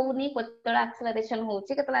होची होउनी केतला एक्सेलरेशन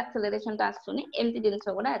होची केतला एक्सेलरेशन तो आसुनी एम्ति जिंस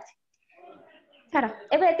गुडा अछि छाड़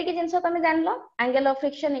एबे एतिकी जिंस तमे जानलो angle of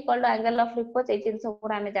friction equal to angle of repose ए जिंस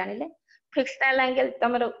गुडा हमें जानिले फ्रिक्शनल एंगल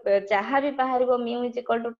तमरो जहा भी बाहरिबो म्यू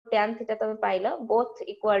 = tan थीटा तमे pilo both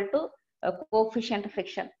equal to coefficient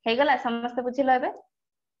friction हे गला समस्त बुझिलो एबे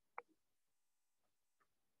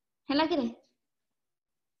हैला कि नहीं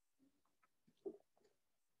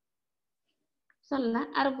सुनना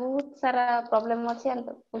आर बहुत सारा प्रॉब्लम अछि एंड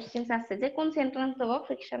क्वेश्चंस आसे जे कोन सेंटेंस दबो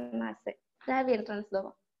फ्रिक्शन में आसे जहा भी एंट्रेंस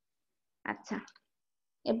दबो अच्छा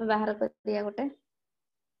एबे बाहर कर दिया गोटे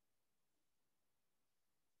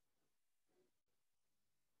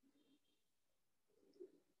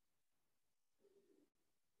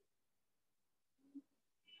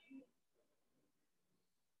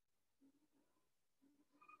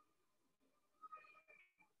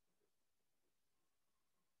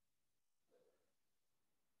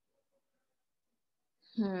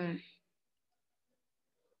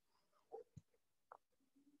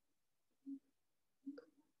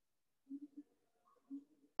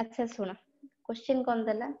अच्छा सुना क्वेश्चन कौन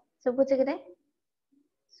देला सुबुचे कि नहीं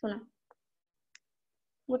सुना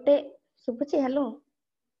गोटे सुबुचे हेलो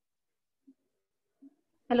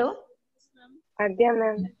हेलो आज्ञा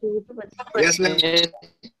मैम यस मैम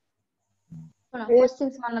सुना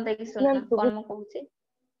क्वेश्चंस मन देखि सुना मैम कोन म कहूची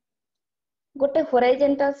गोटे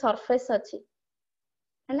हॉरिजॉन्टल सरफेस अछि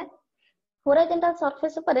हैला हॉरिजॉन्टल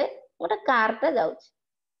सरफेस ऊपर गोटे कार टा जाउछ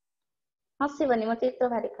हसीबनी मते तो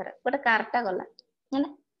भारी खराब गोटे कार टा गला हैला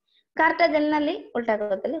कार टा जनरली उल्टा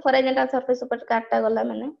कर देले हॉरिजॉन्टल सरफेस ऊपर कार टा गला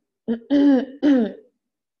माने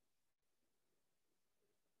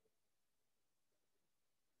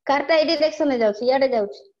कार टा ए डायरेक्शन में जाउछ याडे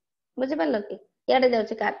जाउछ बुझि पालो कि याडे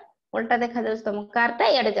जाउछ कार उल्टा देखा जाउछ तुम कार टा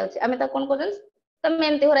याडे जाउछ हमें तो कोन कोजन तुम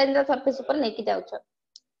एमती हॉरिजॉन्टल सरफेस ऊपर नेकी जाउछ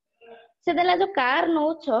से देला जो कार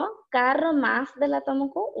नौछ कार रो मास देला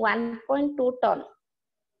तुमको 1.2 टन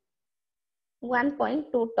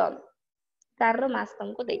 1.2 टन कार रो मास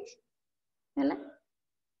तुमको देछि हैला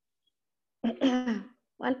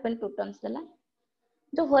 1.2 टन देला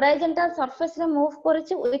जो हॉरिजॉन्टल सरफेस रे मूव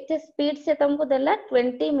करछि विथ स्पीड से तुमको देला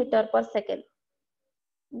 20 मीटर पर सेकंड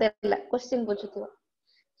देला क्वेश्चन बुझुथियो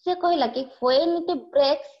से कहला कि when it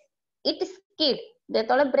breaks it skid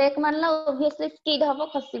जेतले break मारला ऑब्वियसली स्किड हबो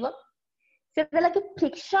खसिबो से देला कि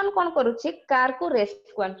फ्रिक्शन कोन करूछि कार को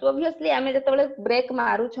रेस्ट को आनछु ऑब्वियसली हमें जेतले ब्रेक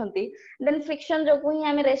मारू छंती देन फ्रिक्शन जो ही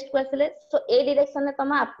हमें रेस्ट को आसले सो ए डायरेक्शन में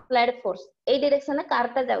तमा अप्लाइड फोर्स ए डायरेक्शन में कार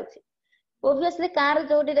ता जाउछि ऑब्वियसली कार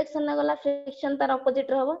जो डायरेक्शन में गला फ्रिक्शन तार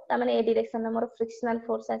ऑपोजिट रहबो ता माने ए डायरेक्शन में मोर फ्रिक्शनल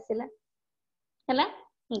फोर्स आसिला हैला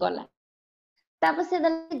गला तापर से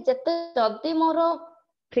जते जदी मोर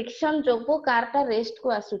फ्रिक्शन जोगो कार ता रेस्ट को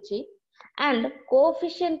आसुची एंड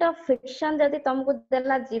कोएफिशिएंट ऑफ फ्रिक्शन जदी तुमको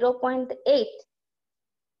देला 0.8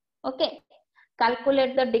 ओके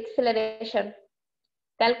कैलकुलेट द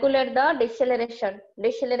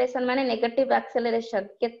डिसेलेरेशन माने नेगेटिव एक्सेलरेशन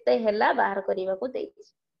केते हैला बाहर करिवा को देछि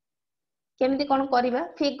केमती कोन करिवा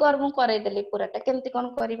फिगर मु करै देली पूराटा केमती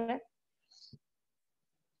कोन करिवा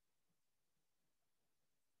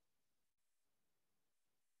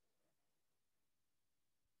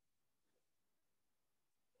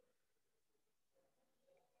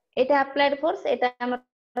एटा अप्लाइड फोर्स एटा हमर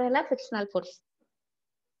रहला फ्रिक्शनल फोर्स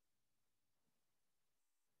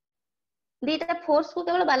दीटा फोर्स को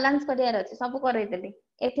केवल बैलेंस करियार अछि सब करई देली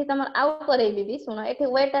एठी तमर आउ करैबी भी सुनो एठी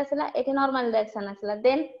वेट आसला एठी नॉर्मल रिएक्शन आसला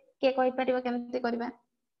देन के कहि परिबो केमति करबा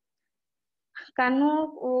कानू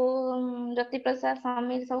ज्योति प्रसाद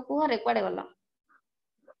समीर सब कुह रे कुआडे गलो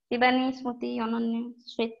शिवानी स्मृति अनन्या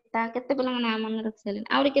श्वेता केते पिला नाम मन रख साइले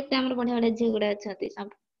आउरी केते हमर बढ़िया बढ़िया झी गुडा अछती सब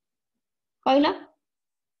कहला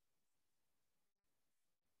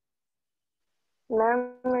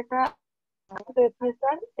मैम एटा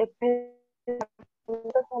एफएसआर एफएस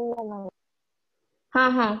तो सम्मान हो हाँ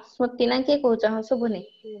हाँ स्मृति ना के कहू चाह सुबुनी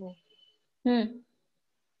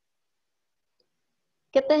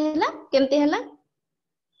केते हैला केमती हैला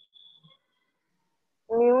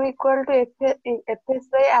mu equal to FS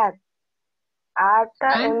bye are are टा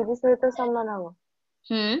हाँ एमजी सहित समान हो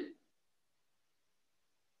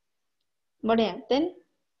बढ़िया देन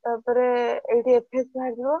तापरे एठी एफएस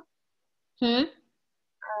बाहर जो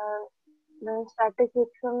स्टैटिक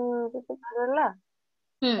फ्रिक्शन के बाहरला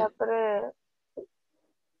तापरे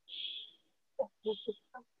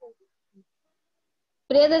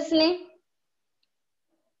प्रियदर्शनी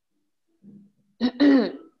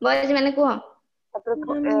बॉयज मैंने कुह तापरे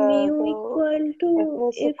mu equal to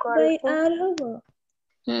F bye are होबो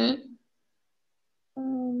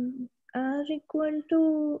आर इक्वल टू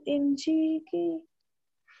एमजी के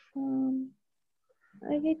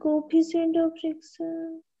आगे कोएफिशिएंट ऑफ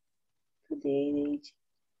फ्रिक्शन तो दे रही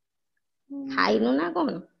हाइनु ना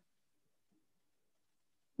कौन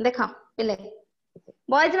देखो पिले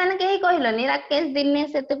बॉयज मैंने कही कहलोनी राकेश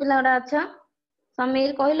दिनेश एते पिला उडा अच्छा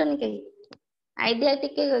समीर कहलोनी कही आइडिया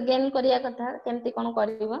टिके गेन करिया कथा केमती कोन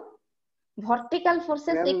करबो वर्टिकल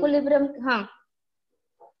फोर्सेस इक्विलिब्रियम हां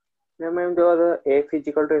मैम जो F is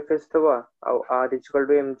equal to Fs तबा और R is equal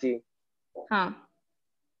to mg हां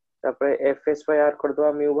तापरे Fs by R कर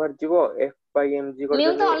दवा म्यू भर जीवो F by mg कर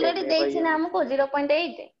म्यू देले तो ऑलरेडी देछि ना हमको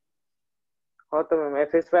 0.8 हां तो मैम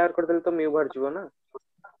Fs by R कर देले तो म्यू भर जीवो ना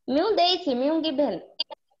म्यू देछि म्यू गिवन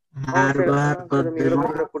हां आर बार कर म्यू रो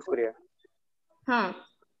देले पुट करिया हां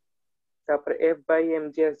तापरे F by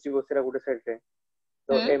mg आस जीवो सेरा गुटे साइड रे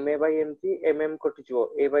तो ma by mg mm कटि जीवो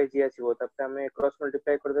a by g आसीबो तापरे हमें क्रॉस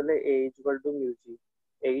मल्टीप्लाई कर देले a is equal to mu g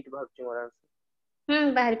 8 भाग छी मोर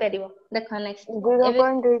आंसर बाहर परिबो देखो नेक्स्ट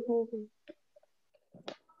 0.8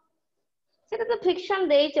 सेटा तो फ्रिक्शन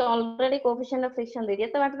देछि ऑलरेडी कोएफिशिएंट ऑफ फ्रिक्शन देछि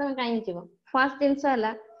त बात तुम काई जीवो फर्स्ट दिनस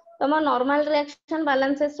हला तम normal reaction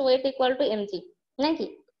balances weight equal to mg नै कि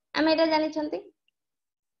हम एटा जानि छंती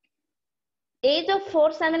ए जो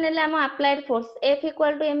फोर्स हम नेले हम applied force F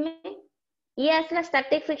equal to ma ये आसला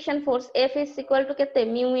static friction force F is equal to केते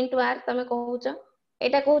म्यू इनटू r तमे कहूचो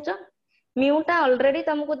एटा कहूचो म्यू टा ऑलरेडी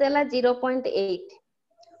तुमको देला 0.8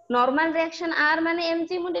 नॉर्मल रिएक्शन r माने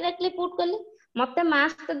mg मु डायरेक्टली पुट करली मते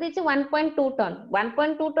मास तो देछि 1.2 टन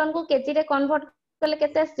 1.2 टन को केजी रे कन्वर्ट करले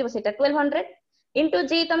केते आसीबो सेटा 1200 इनटू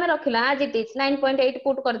g तमे रखिला आज इट इज 9.8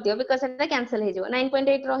 पुट कर दियो बिकॉज़ सेटा कैंसिल हे जिवो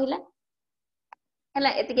 9.8 रहिला हला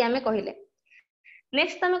एतिके हमें कहिले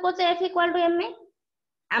नेक्स्ट तमे कोचे F इक्वल टू ma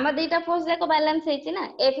आम दुईटा फोर्स जाक बैलेंस हेछि ना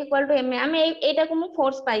F इक्वल टू ma हम एटा को मु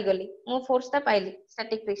फोर्स पाई गली मु फोर्स ता पाइली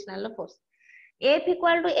static frictional force F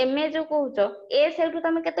equal to ma जो कहउचो a सेटू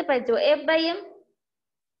तमे केते पाइजो F बाय m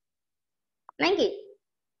नहीं कि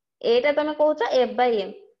एटा तमे कहउचो F बाय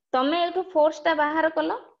m तमे एटू फोर्स ता बाहर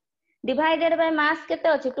कलो डिवाइडेड बाय मास केते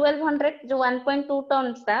अछि 1200 जो 1.2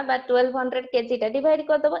 टन्स ता बा 1200 केजी ता डिवाइड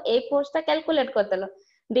कर दबो ए फोर्स ता कैलकुलेट कर देलो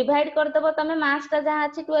डिवाइड कर दबो तमे मास ता जहा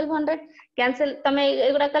अछि 1200 कैंसिल तमे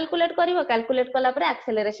एगुडा कैलकुलेट करिवो कैलकुलेट कला परे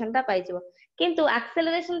एक्सेलरेशन ता पाइजिवो किंतु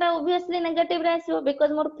एक्सेलरेशन ता ऑब्वियसली नेगेटिव रे आसीबो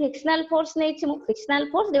बिकॉज़ मोर फ्रिक्शनल फोर्स नै छि मु फ्रिक्शनल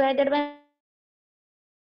फोर्स डिवाइडेड बाय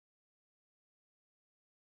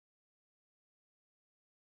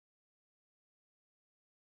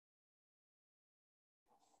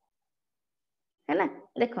है ना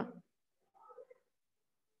देखो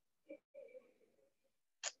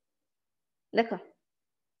देखो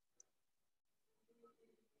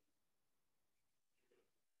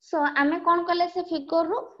सो आमे कोन कले से फिगर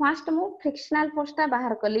रो फर्स्ट मु फ्रिक्शनल फोर्स ता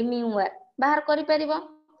बाहर कली म्यू आर बाहर करि परिबो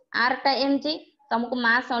r ता mg तुमको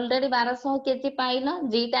मास ऑलरेडी 1200 केजी पाइलो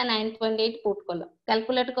g ता 9.8 पुट कलो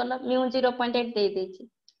कैलकुलेट कलो म्यू 0.8 दे देछि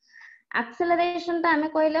एक्सेलरेशन ता हमें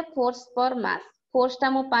कहले फोर्स पर मास फोर्स ता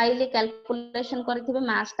मु पाइली कैलकुलेशन करथिबे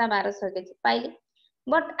मास ता 1200 केजी पाइली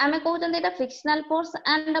बट आमे कहउछन एटा फ्रिक्शनल फोर्स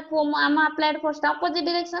एंड आम अप्लाइड फोर्स ता अपोजिट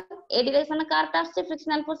डायरेक्शन ए डायरेक्शन कार ता से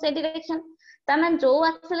फ्रिक्शनल फोर्स ए डायरेक्शन तामे जो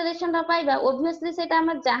एक्सेलरेशन रा पाइबा ऑब्वियसली सेटा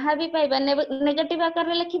हम जहां भी पाइबा नेगेटिव आकार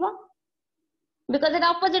रे लिखिबो बिकॉज़ एटा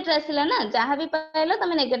अपोजिट रे आसिला ना जहां भी पाइलो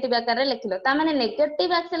तमे नेगेटिव आकार रे लिखिलो ता माने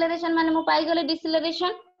नेगेटिव एक्सेलरेशन माने मु पाई गले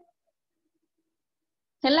डिसेलरेशन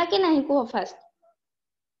हैला कि नहीं को फर्स्ट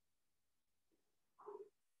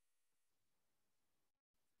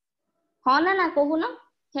हाँ ना कहून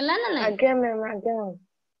ହେଲା ନା ନାଇଁ आज्ञा मैम आज्ञा मैम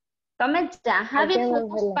तमे जहाँ भी आज्ञा मैम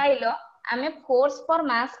फोर्स हेला पाइलो आमे फोर्स पर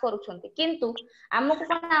मास करूछंती किंतु हमको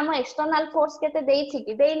कोन हम एक्सटर्नल फोर्स केते देइछि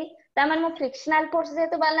कि देइनी ता माने मो फ्रिक्शनल फोर्स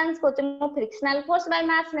जेतो बैलेंस करते मो frictional force by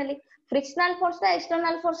mass Nelly frictional force ता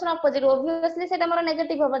एक्सटर्नल फोर्स रो अपोजिट ऑब्वियसली सेटा मोर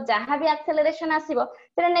नेगेटिव होबा जहाँ भी एक्सेलरेशन आसीबो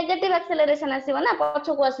सेटा नेगेटिव एक्सेलरेशन आसीबो ना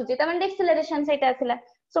पछको आसुची ता माने डिसेलरेशन सेटा आसीला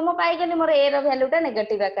सो मो पाई गेली मोर ए रो वैल्यूटा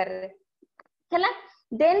नेगेटिव आकार रे हैला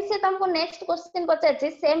देन से तुमको नेक्स्ट क्वेश्चन पचारछि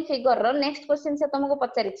सेम फिगर रो नेक्स्ट क्वेश्चन से तुमको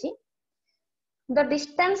पचारिछि the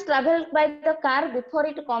distance traveled by the car before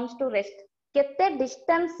it comes to rest केते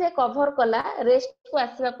डिस्टेंस से कवर कला रेस्ट को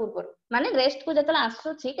आसीबा पूर्व माने रेस्ट को जतला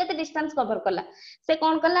आसुछि केते डिस्टेंस कवर कला से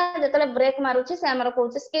कोन कला जतले ब्रेक मारुछि से हमर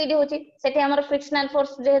कहउछि स्पीड होछि सेठी हमर फ्रिक्शनल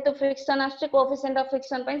फोर्स जेहेतु फ्रिक्शन आछे कोएफिशिएंट ऑफ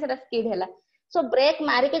फ्रिक्शन पई सेटा स्पीड हैला सो ब्रेक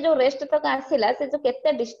मारी के जो रेस्ट तक आसीला से जो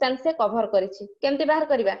केते डिस्टेंस से कवर करिछि केमति बाहर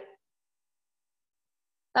करबा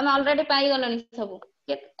तमे ऑलरेडी पाई गलनी सब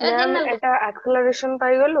मैम एटा एक्सेलरेशन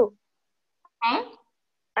पाई गलु हां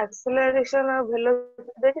एक्सेलरेशन और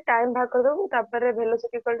वेलोसिटी देखि टाइम भाग कर दबु तापर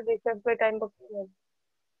velocity equal to distance by time पकड़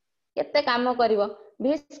केते काम करिवो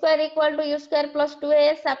v square equal to u square plus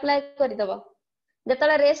 2as apply करि दबो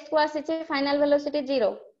जतला रेस्ट को आसीछि final velocity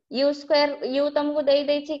 0 u square u तुमको देई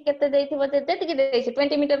देछि केते देथिबो जेते कि देछि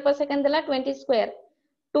 20 मीटर पर सेकंड देला 20 स्क्वायर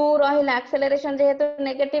 2 रहिला एक्सेलरेशन जेहेतु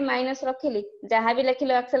नेगेटिव माइनस रखिली जहां भी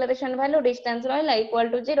लिखिलो एक्सेलरेशन वैल्यू डिस्टेंस रहिला इक्वल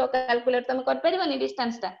टू 0 कैलकुलेट तुम कर परिबनी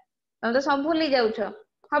डिस्टेंस ता तुम तो सब भूली जाउछो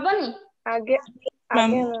हबनी आगे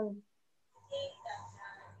आगे मैम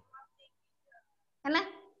है ना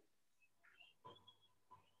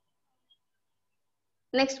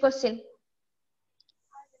नेक्स्ट क्वेश्चन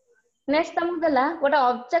नेक्स्ट तुमको देला गोटा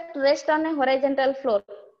object rest on A horizontal floor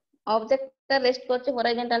object rest करछि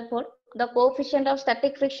horizontal floor the coefficient of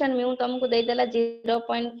static friction mu तुमको दे देला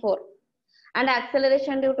 0.4 and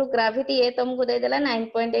acceleration due to gravity ए तुमको दे देला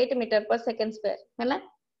 9.8 मीटर पर सेकंड स्क्वायर हैला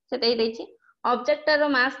से देई देछि ऑब्जेक्ट रो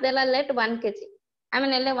मास देला लेट 1 केजी आमे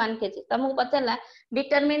नेले 1 केजी तुमको पचला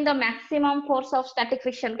determine the maximum force of static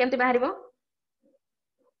friction केमति बाहरिबो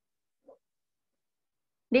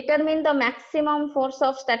determine the maximum force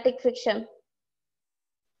of static friction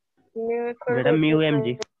mu equal madam mu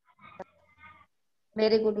mg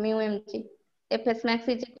very good mu mg fs max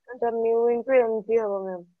is to mu into MG हबो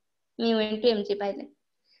ma'am mu into mg पाइले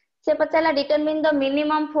से पचाला determine the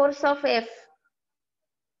minimum force of f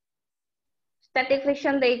static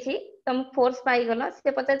friction देछि तुम force पाई गलो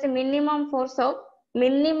से पचाचे minimum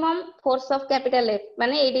force of capital F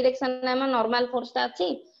माने ए direction में normal force ता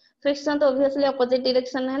अछि फ्रिक्शन तो ऑब्वियसली अपोजिट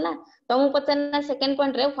डायरेक्शन हैला तुम पचाना सेकंड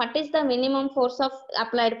पॉइंट रे what is the minimum force of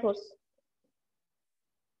applied force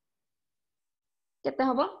केते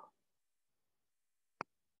हबो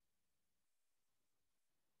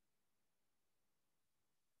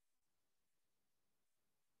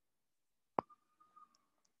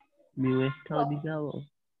म्यू एस था अधिका हो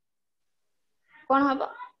कोन हबो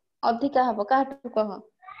अधिका हबो काटू कह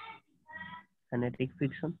kinetic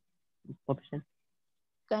friction coefficient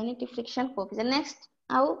kinetic friction coefficient next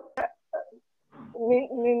आउ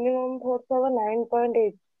मिनिमम फोर्स हबो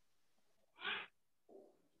 9.8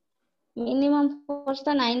 मिनिमम फोर्स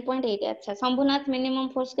तो 9.8 अच्छा शंभुनाथ मिनिमम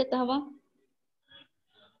फोर्स केते हबो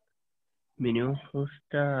मिनिमम फोर्स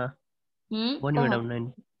ता बनी कह मैडम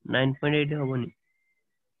 9.8 होबनी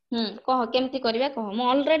कह केमती करबा कह मु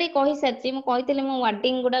ऑलरेडी कहि सारछि मु कहितले मु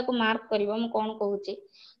वर्डिंग गुडा को मार्क करबो मु कोन कहूची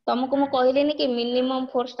तुमको मु कहलेनी कि मिनिमम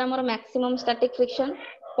फोर्स ता मोर मैक्सिमम स्टैटिक फ्रिक्शन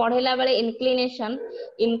पढ़ेला बेले इंक्लिनेशन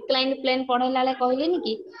इंक्लाइंड प्लेन पढ़ेला बेले कहलेनी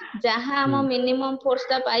कि जहां हम मिनिमम फोर्स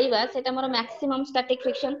ता पाइबा सेटा मोर मैक्सिमम स्टैटिक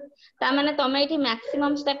फ्रिक्शन ता माने तमे इठी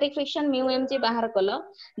maximum static friction mu MG बाहर कलो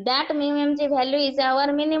that mu MG value is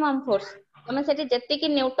our minimum force तमे सेठी जत्ति कि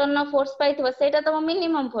न्यूटन नो फोर्स पाइथबो सेटा तम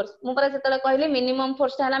मिनिमम फोर्स मु परा जतले कहली मिनिमम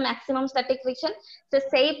फोर्स ता हला मैक्सिमम स्टैटिक फ्रिक्शन से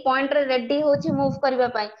सेही पॉइंट रे रेडी होछि मूव करबा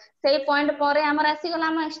पई सेही पॉइंट परे हमर आसी गला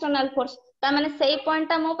हम एक्सटर्नल फोर्स ता माने सेही पॉइंट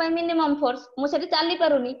ता मो पई मिनिमम फोर्स मु सेठी चाली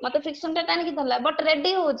पारुनी मते फ्रिक्शन ता टानी कि धरला बट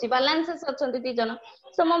रेडी होछि बैलेंसेस अछंती दी जन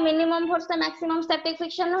सो मो मिनिमम फोर्स ता मैक्सिमम स्टैटिक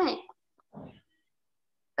फ्रिक्शन नहे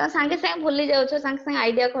ता संगे संगे भूली जाउछो संगे संगे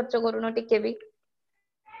आईडिया खर्च करूनो टिके भी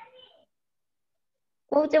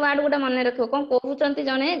कहूचे वार्ड गुडा मन रखो कोन कहउचंती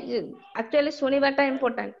जने एक्चुअली सुनिबाटा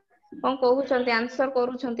इंपोर्टेंट कोन कहउचंती आंसर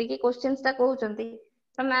करूचंती कि क्वेश्चंस ता कहउचंती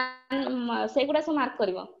त सेगुडा से मार्क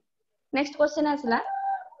करबो नेक्स्ट क्वेश्चन आसला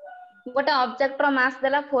गोटे ऑब्जेक्ट रो मास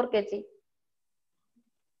देला 4 केजी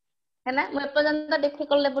है ना मैं पर्यंत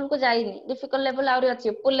डिफिकल्ट लेवल को जाइनी डिफिकल्ट लेवल आउरी अछि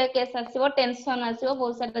पुले केस आसीबो टेंशन आसीबो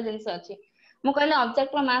बहुत सारा जिंस अछि मु कहले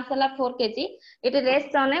ऑब्जेक्ट रो मास हला 4 KG it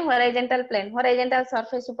rest on A horizontal plane horizontal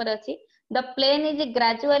surface ऊपर अछि the plane is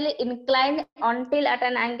gradually inclined until at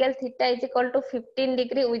an angle theta is equal to 15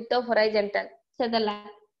 degree with the horizontal से देला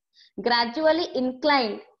gradually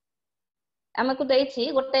inclined हमको देछि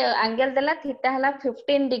गोटे एंगल देला थीटा हला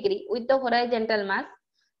 15 degree with the horizontal mass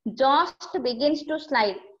just begins to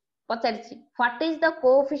slide पचारछि what is the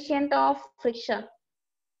coefficient of friction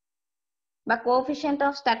बा coefficient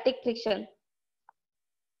of static friction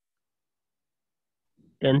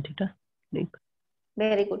tan theta नहीं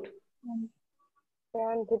very good tan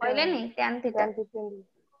theta कहले नहीं tan theta tan 15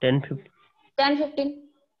 10 50 10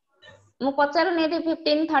 15 मु पचारु नहीं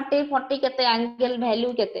 15 30 40 केते एंगल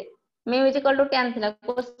वैल्यू केते mu is equal to tan थिला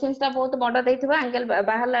questions ता बहुत बड़ देथिबा एंगल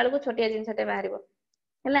बाहर लाल को छोटिया जिनसटे बाहरिबो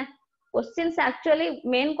हैला क्वेश्चंस एक्चुअली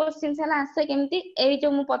मेन क्वेश्चंस हला आसे केमती एई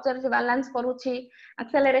जो मु पचारु बैलेंस करूची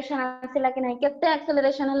एक्सेलरेशन आसिला कि नहीं केते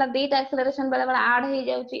एक्सेलरेशन हला दीटा एक्सेलरेशन बेला बेला ऐड हो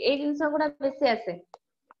जाउची एई जिंस गुडा बेसी आसे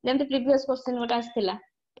जेमती प्रीवियस क्वेश्चन गोटा आस्थिला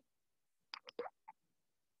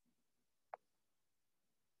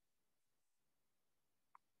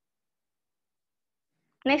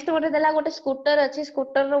नेक्स्ट गोटे देला गोटे स्कूटर अछि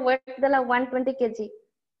स्कूटर रो वेट देला 120 केजी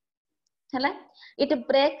हैला it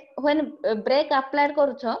break when break applied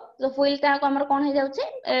करूछो तो व्हील ता हमर कोन हे जाउची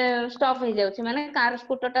स्टॉप हे जाउची माने कार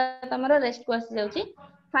स्कूटर ता हमर रेस्ट को आसी जाउची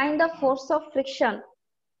find the force of friction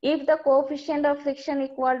if the coefficient of friction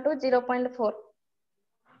equal to 0.4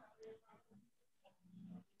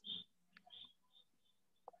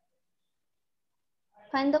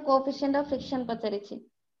 find the coefficient of friction पचरिछि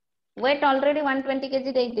wait already 120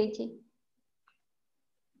 KG दे देछि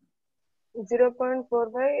 0.4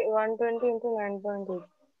 by 120 into 9.8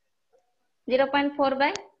 0.4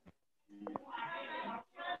 by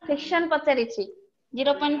friction पचरिछि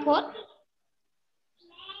 0.4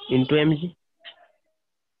 into mg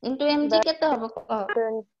into mg केते हबो कह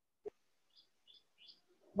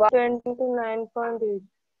 120 into 9.8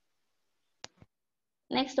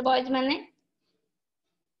 next boys माने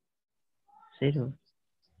सही हो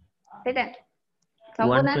सेटा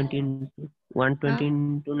संपूर्ण 120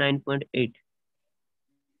 into 9.8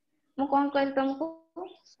 मु कोन कहल तुमको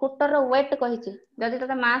स्कूटर रो वेट कहिछि जदि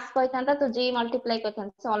तते मास कहिथांता तो g मल्टीप्लाई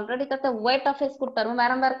करथांत ऑलरेडी तते वेट ऑफ ए स्कूटर मु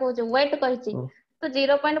बारंबार कहूछि वेट कहिछि तो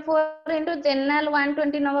 0.4 into जनरल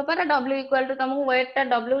 120 नबा पर w इक्वल टू तुमको वेट ता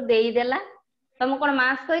w देई देला तुमको कोन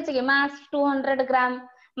मास कहिछि कि मास 200 ग्राम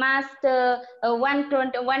मास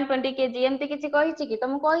 120 केजी एमती किछि कहिछि कि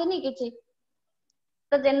तुमको कहिनी किछि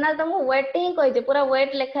तो जनरल तुमको वेट ही कहिछि पूरा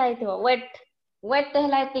वेट लिखा आइथिबो वेट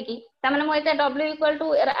हला एतिकी तामाने मो एटा w equal to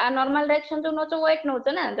normal direction जो नोचो वेट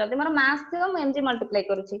नोचो ना जदि मोर मास थिबो म mg मल्टीप्लाई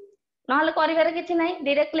करूछि नहले करिवार किछि नै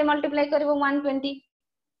डायरेक्टली मल्टीप्लाई करबो 120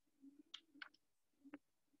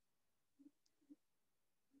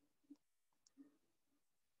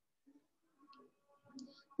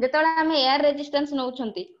 जेतोला हम एयर रेजिस्टेंस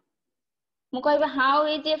नौछंती मु कहबा how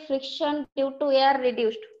is a friction due to air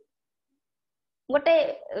reduced गोटे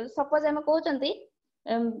सपोज हम कहउचंती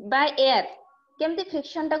बाय एयर केमती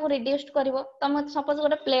फ्रिक्शन टा को रिड्यूस्ड करबो तम सपोज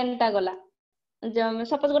गोटे प्लेन टा गला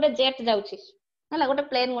सपोज गोटे जेट जाउची हला गोटे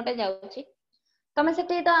प्लेन गोटे जाउची तमे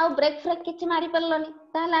सेठी तो आ ब्रेक फ्रेक किछि मारी परलनी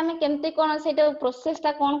ताहले हमें केमती कोन सेटा प्रोसेस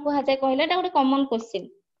टा कोन कहै जाय कहले एटा गोटे कॉमन क्वेश्चन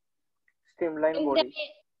स्ट्रीमलाइन बॉडी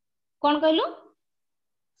कोन कहलु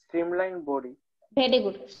streamline body very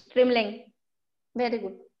good streamline very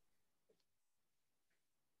good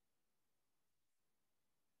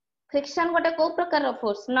friction गोटे को प्रकार रो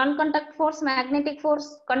force non contact force magnetic force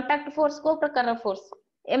contact force को प्रकार रो फोर्स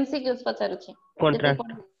एमसीक्यूज पचारुछि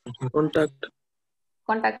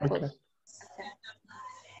कांटेक्ट फोर्स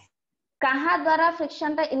कहा द्वारा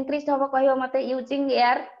फ्रिक्शन टा इंक्रीज होबो कहियो मते यूजिंग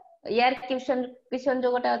एयर क्वेश्चन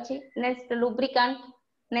जो गोटे अछि next lubricant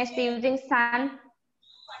next using sand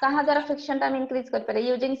कहा द्वारा फ्रिक्शन टा इंक्रीज कर पारे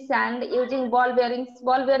using sand using ball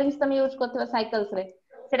bearings तुम यूज करथवा साइकिल्स रे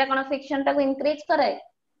सेटा कोन फ्रिक्शन टा को इंक्रीज करे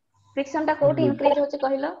फ्रिक्शन टा कोठी इंक्रीज होछि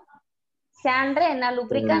कहिलो सैंड रे ना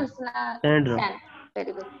लुब्रिकेंट्स ना सैंड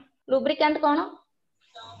वेरी गुड लुब्रिकेंट कोन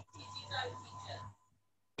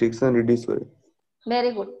फ्रिक्शन रिड्यूस करे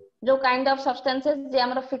वेरी गुड जो काइंड ऑफ सब्सटेंसेस जे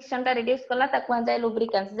हमर फ्रिक्शन ता रिड्यूस करला ताको जाय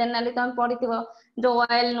लुब्रिकेंट्स जनरली तुम पढिथिबो जो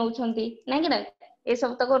ऑयल नउछंती नै कि नै ए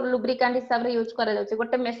सब तक लुब्रिकेंट हिसाब रे यूज करा जाउची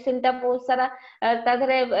गोटे मशीन ता बहुत सारा ता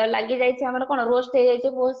धरे लागि जाय छी हमर कोन रोस्ट हे जाय छी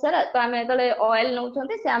बहुत सारा तो हमें तले ऑयल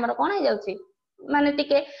नउछंती से हमर कोन हे जाउची माने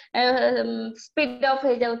टिके स्पीड ऑफ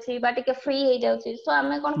हे जाउची बा टिके फ्री हे जाउची सो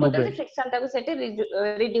हमें कोन कहते फ्रिक्शन ता को सेठी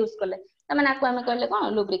रिड्यूस करले त माने आको हमें कहले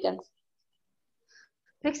कोन लुब्रिकेंट्स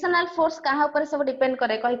फ्रिक्शनल फोर्स कहा ऊपर सब डिपेंड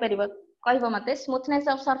करे कहि परिबो कहबो मते स्मूथनेस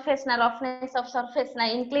ऑफ सरफेस ना रफनेस ऑफ सरफेस ना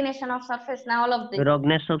इंक्लिनेशन ऑफ सरफेस ना all of this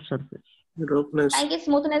roughness of surface काहे कि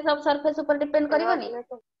स्मूथनेस ऑफ सरफेस ऊपर डिपेंड करबो नी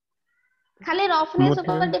खाली रफनेस ऊपर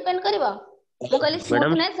Smooth- डिपेंड करिवो मु कहली Madam,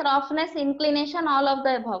 smoothness roughness inclination all of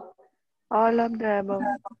the above all of the above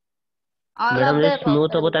all madam of the ये अबव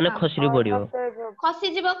स्मूथ हबो ताने खसरी all पड़ियो of the above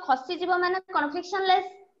खसी जीव माने कोन फ्रिक्शनलेस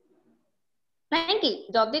नहीं कि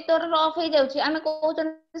जदि तोर रफ हो जाउची आमे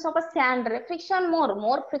कहउचन सपोज सैंड रे फ्रिक्शन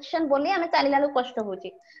मोर फ्रिक्शन बोली आमे चालिला लो कष्ट होची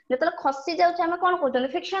जेतले खसी जाउची आमे कोन कहउचन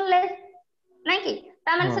फ्रिक्शनलेस नहीं कि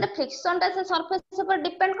ता माने से फ्रिक्शन ता से सरफेस ऊपर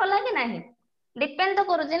डिपेंड करला कि नहीं डिपेंड तो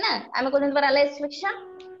करूची ना आमे कहउचन पर लेस फ्रिक्शन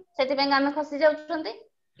सेति पेंग आमे खसी जाउचंती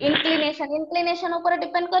इंक्लिनेशन ऊपर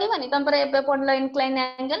डिपेंड करबनी तम पर एबे पडलो incline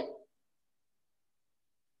angle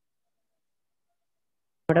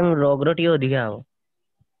madam rock rho T अधिका हो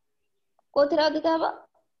कोथिरा अधिका हबो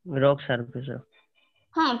रॉक सरफेस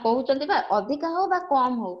हाँ कहउचंती बा अधिका हो बा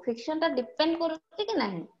कम हो फ्रिक्शन ता डिपेंड करूची कि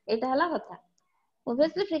नहीं एटा हला कथा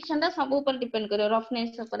ऑब्वियसली फ्रिक्शन ता सब ऊपर डिपेंड करियो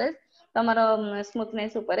रफनेस ऊपर तमरो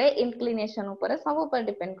स्मूथनेस ऊपर इंक्लिनेशन ऊपर सब ऊपर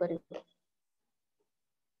डिपेंड करियो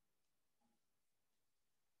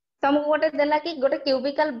तुमको गोटे देला कि गोटे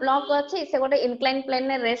क्यूबिकल ब्लॉक अछि से गोटे इंक्लाइन प्लेन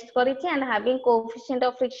में rest करिछि and having coefficient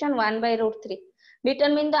of friction 1/√3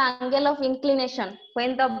 determine the angle of inclination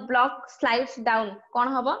when the block slides down कोन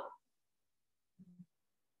हबो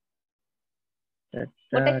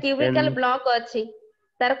गोटे क्यूबिकल ब्लॉक अछि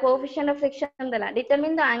तार कोएफिशिएंट ऑफ फ्रिक्शन देला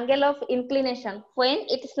determine the angle of inclination when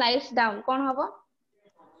it slides down कोन हबो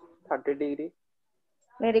 30 degree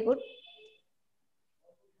very good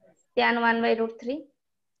tan 1/√3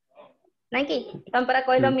 नहीं कि तुम परा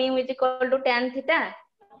कहलो mu is equal to tan theta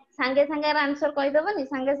संगे संगे आंसर कहि दबनी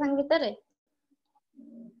संगे संग भीतर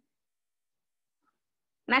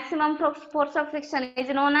maximum force of friction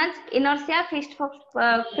is known as inertia fixed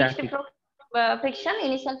friction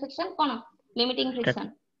initial friction cone limiting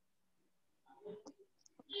friction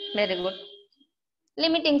very good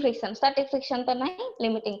limiting friction static friction तो नहीं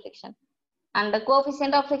limiting friction and the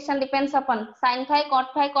coefficient of friction depends upon sin phi cot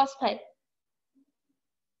phi cos phi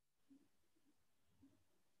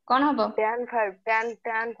कौन हबो tan 5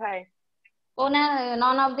 tan 5 कोना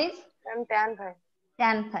none of this tan 5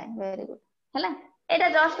 tan phi very good हैला एटा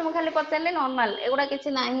just मु खाली पचले normal एगुडा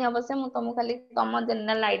किछि नाही अवश्य मु तुम खाली तम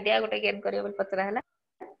जनरल आईडिया गोटे गेन करियो बोल पचरा हैला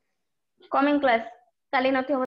कमिंग क्लास काली नथि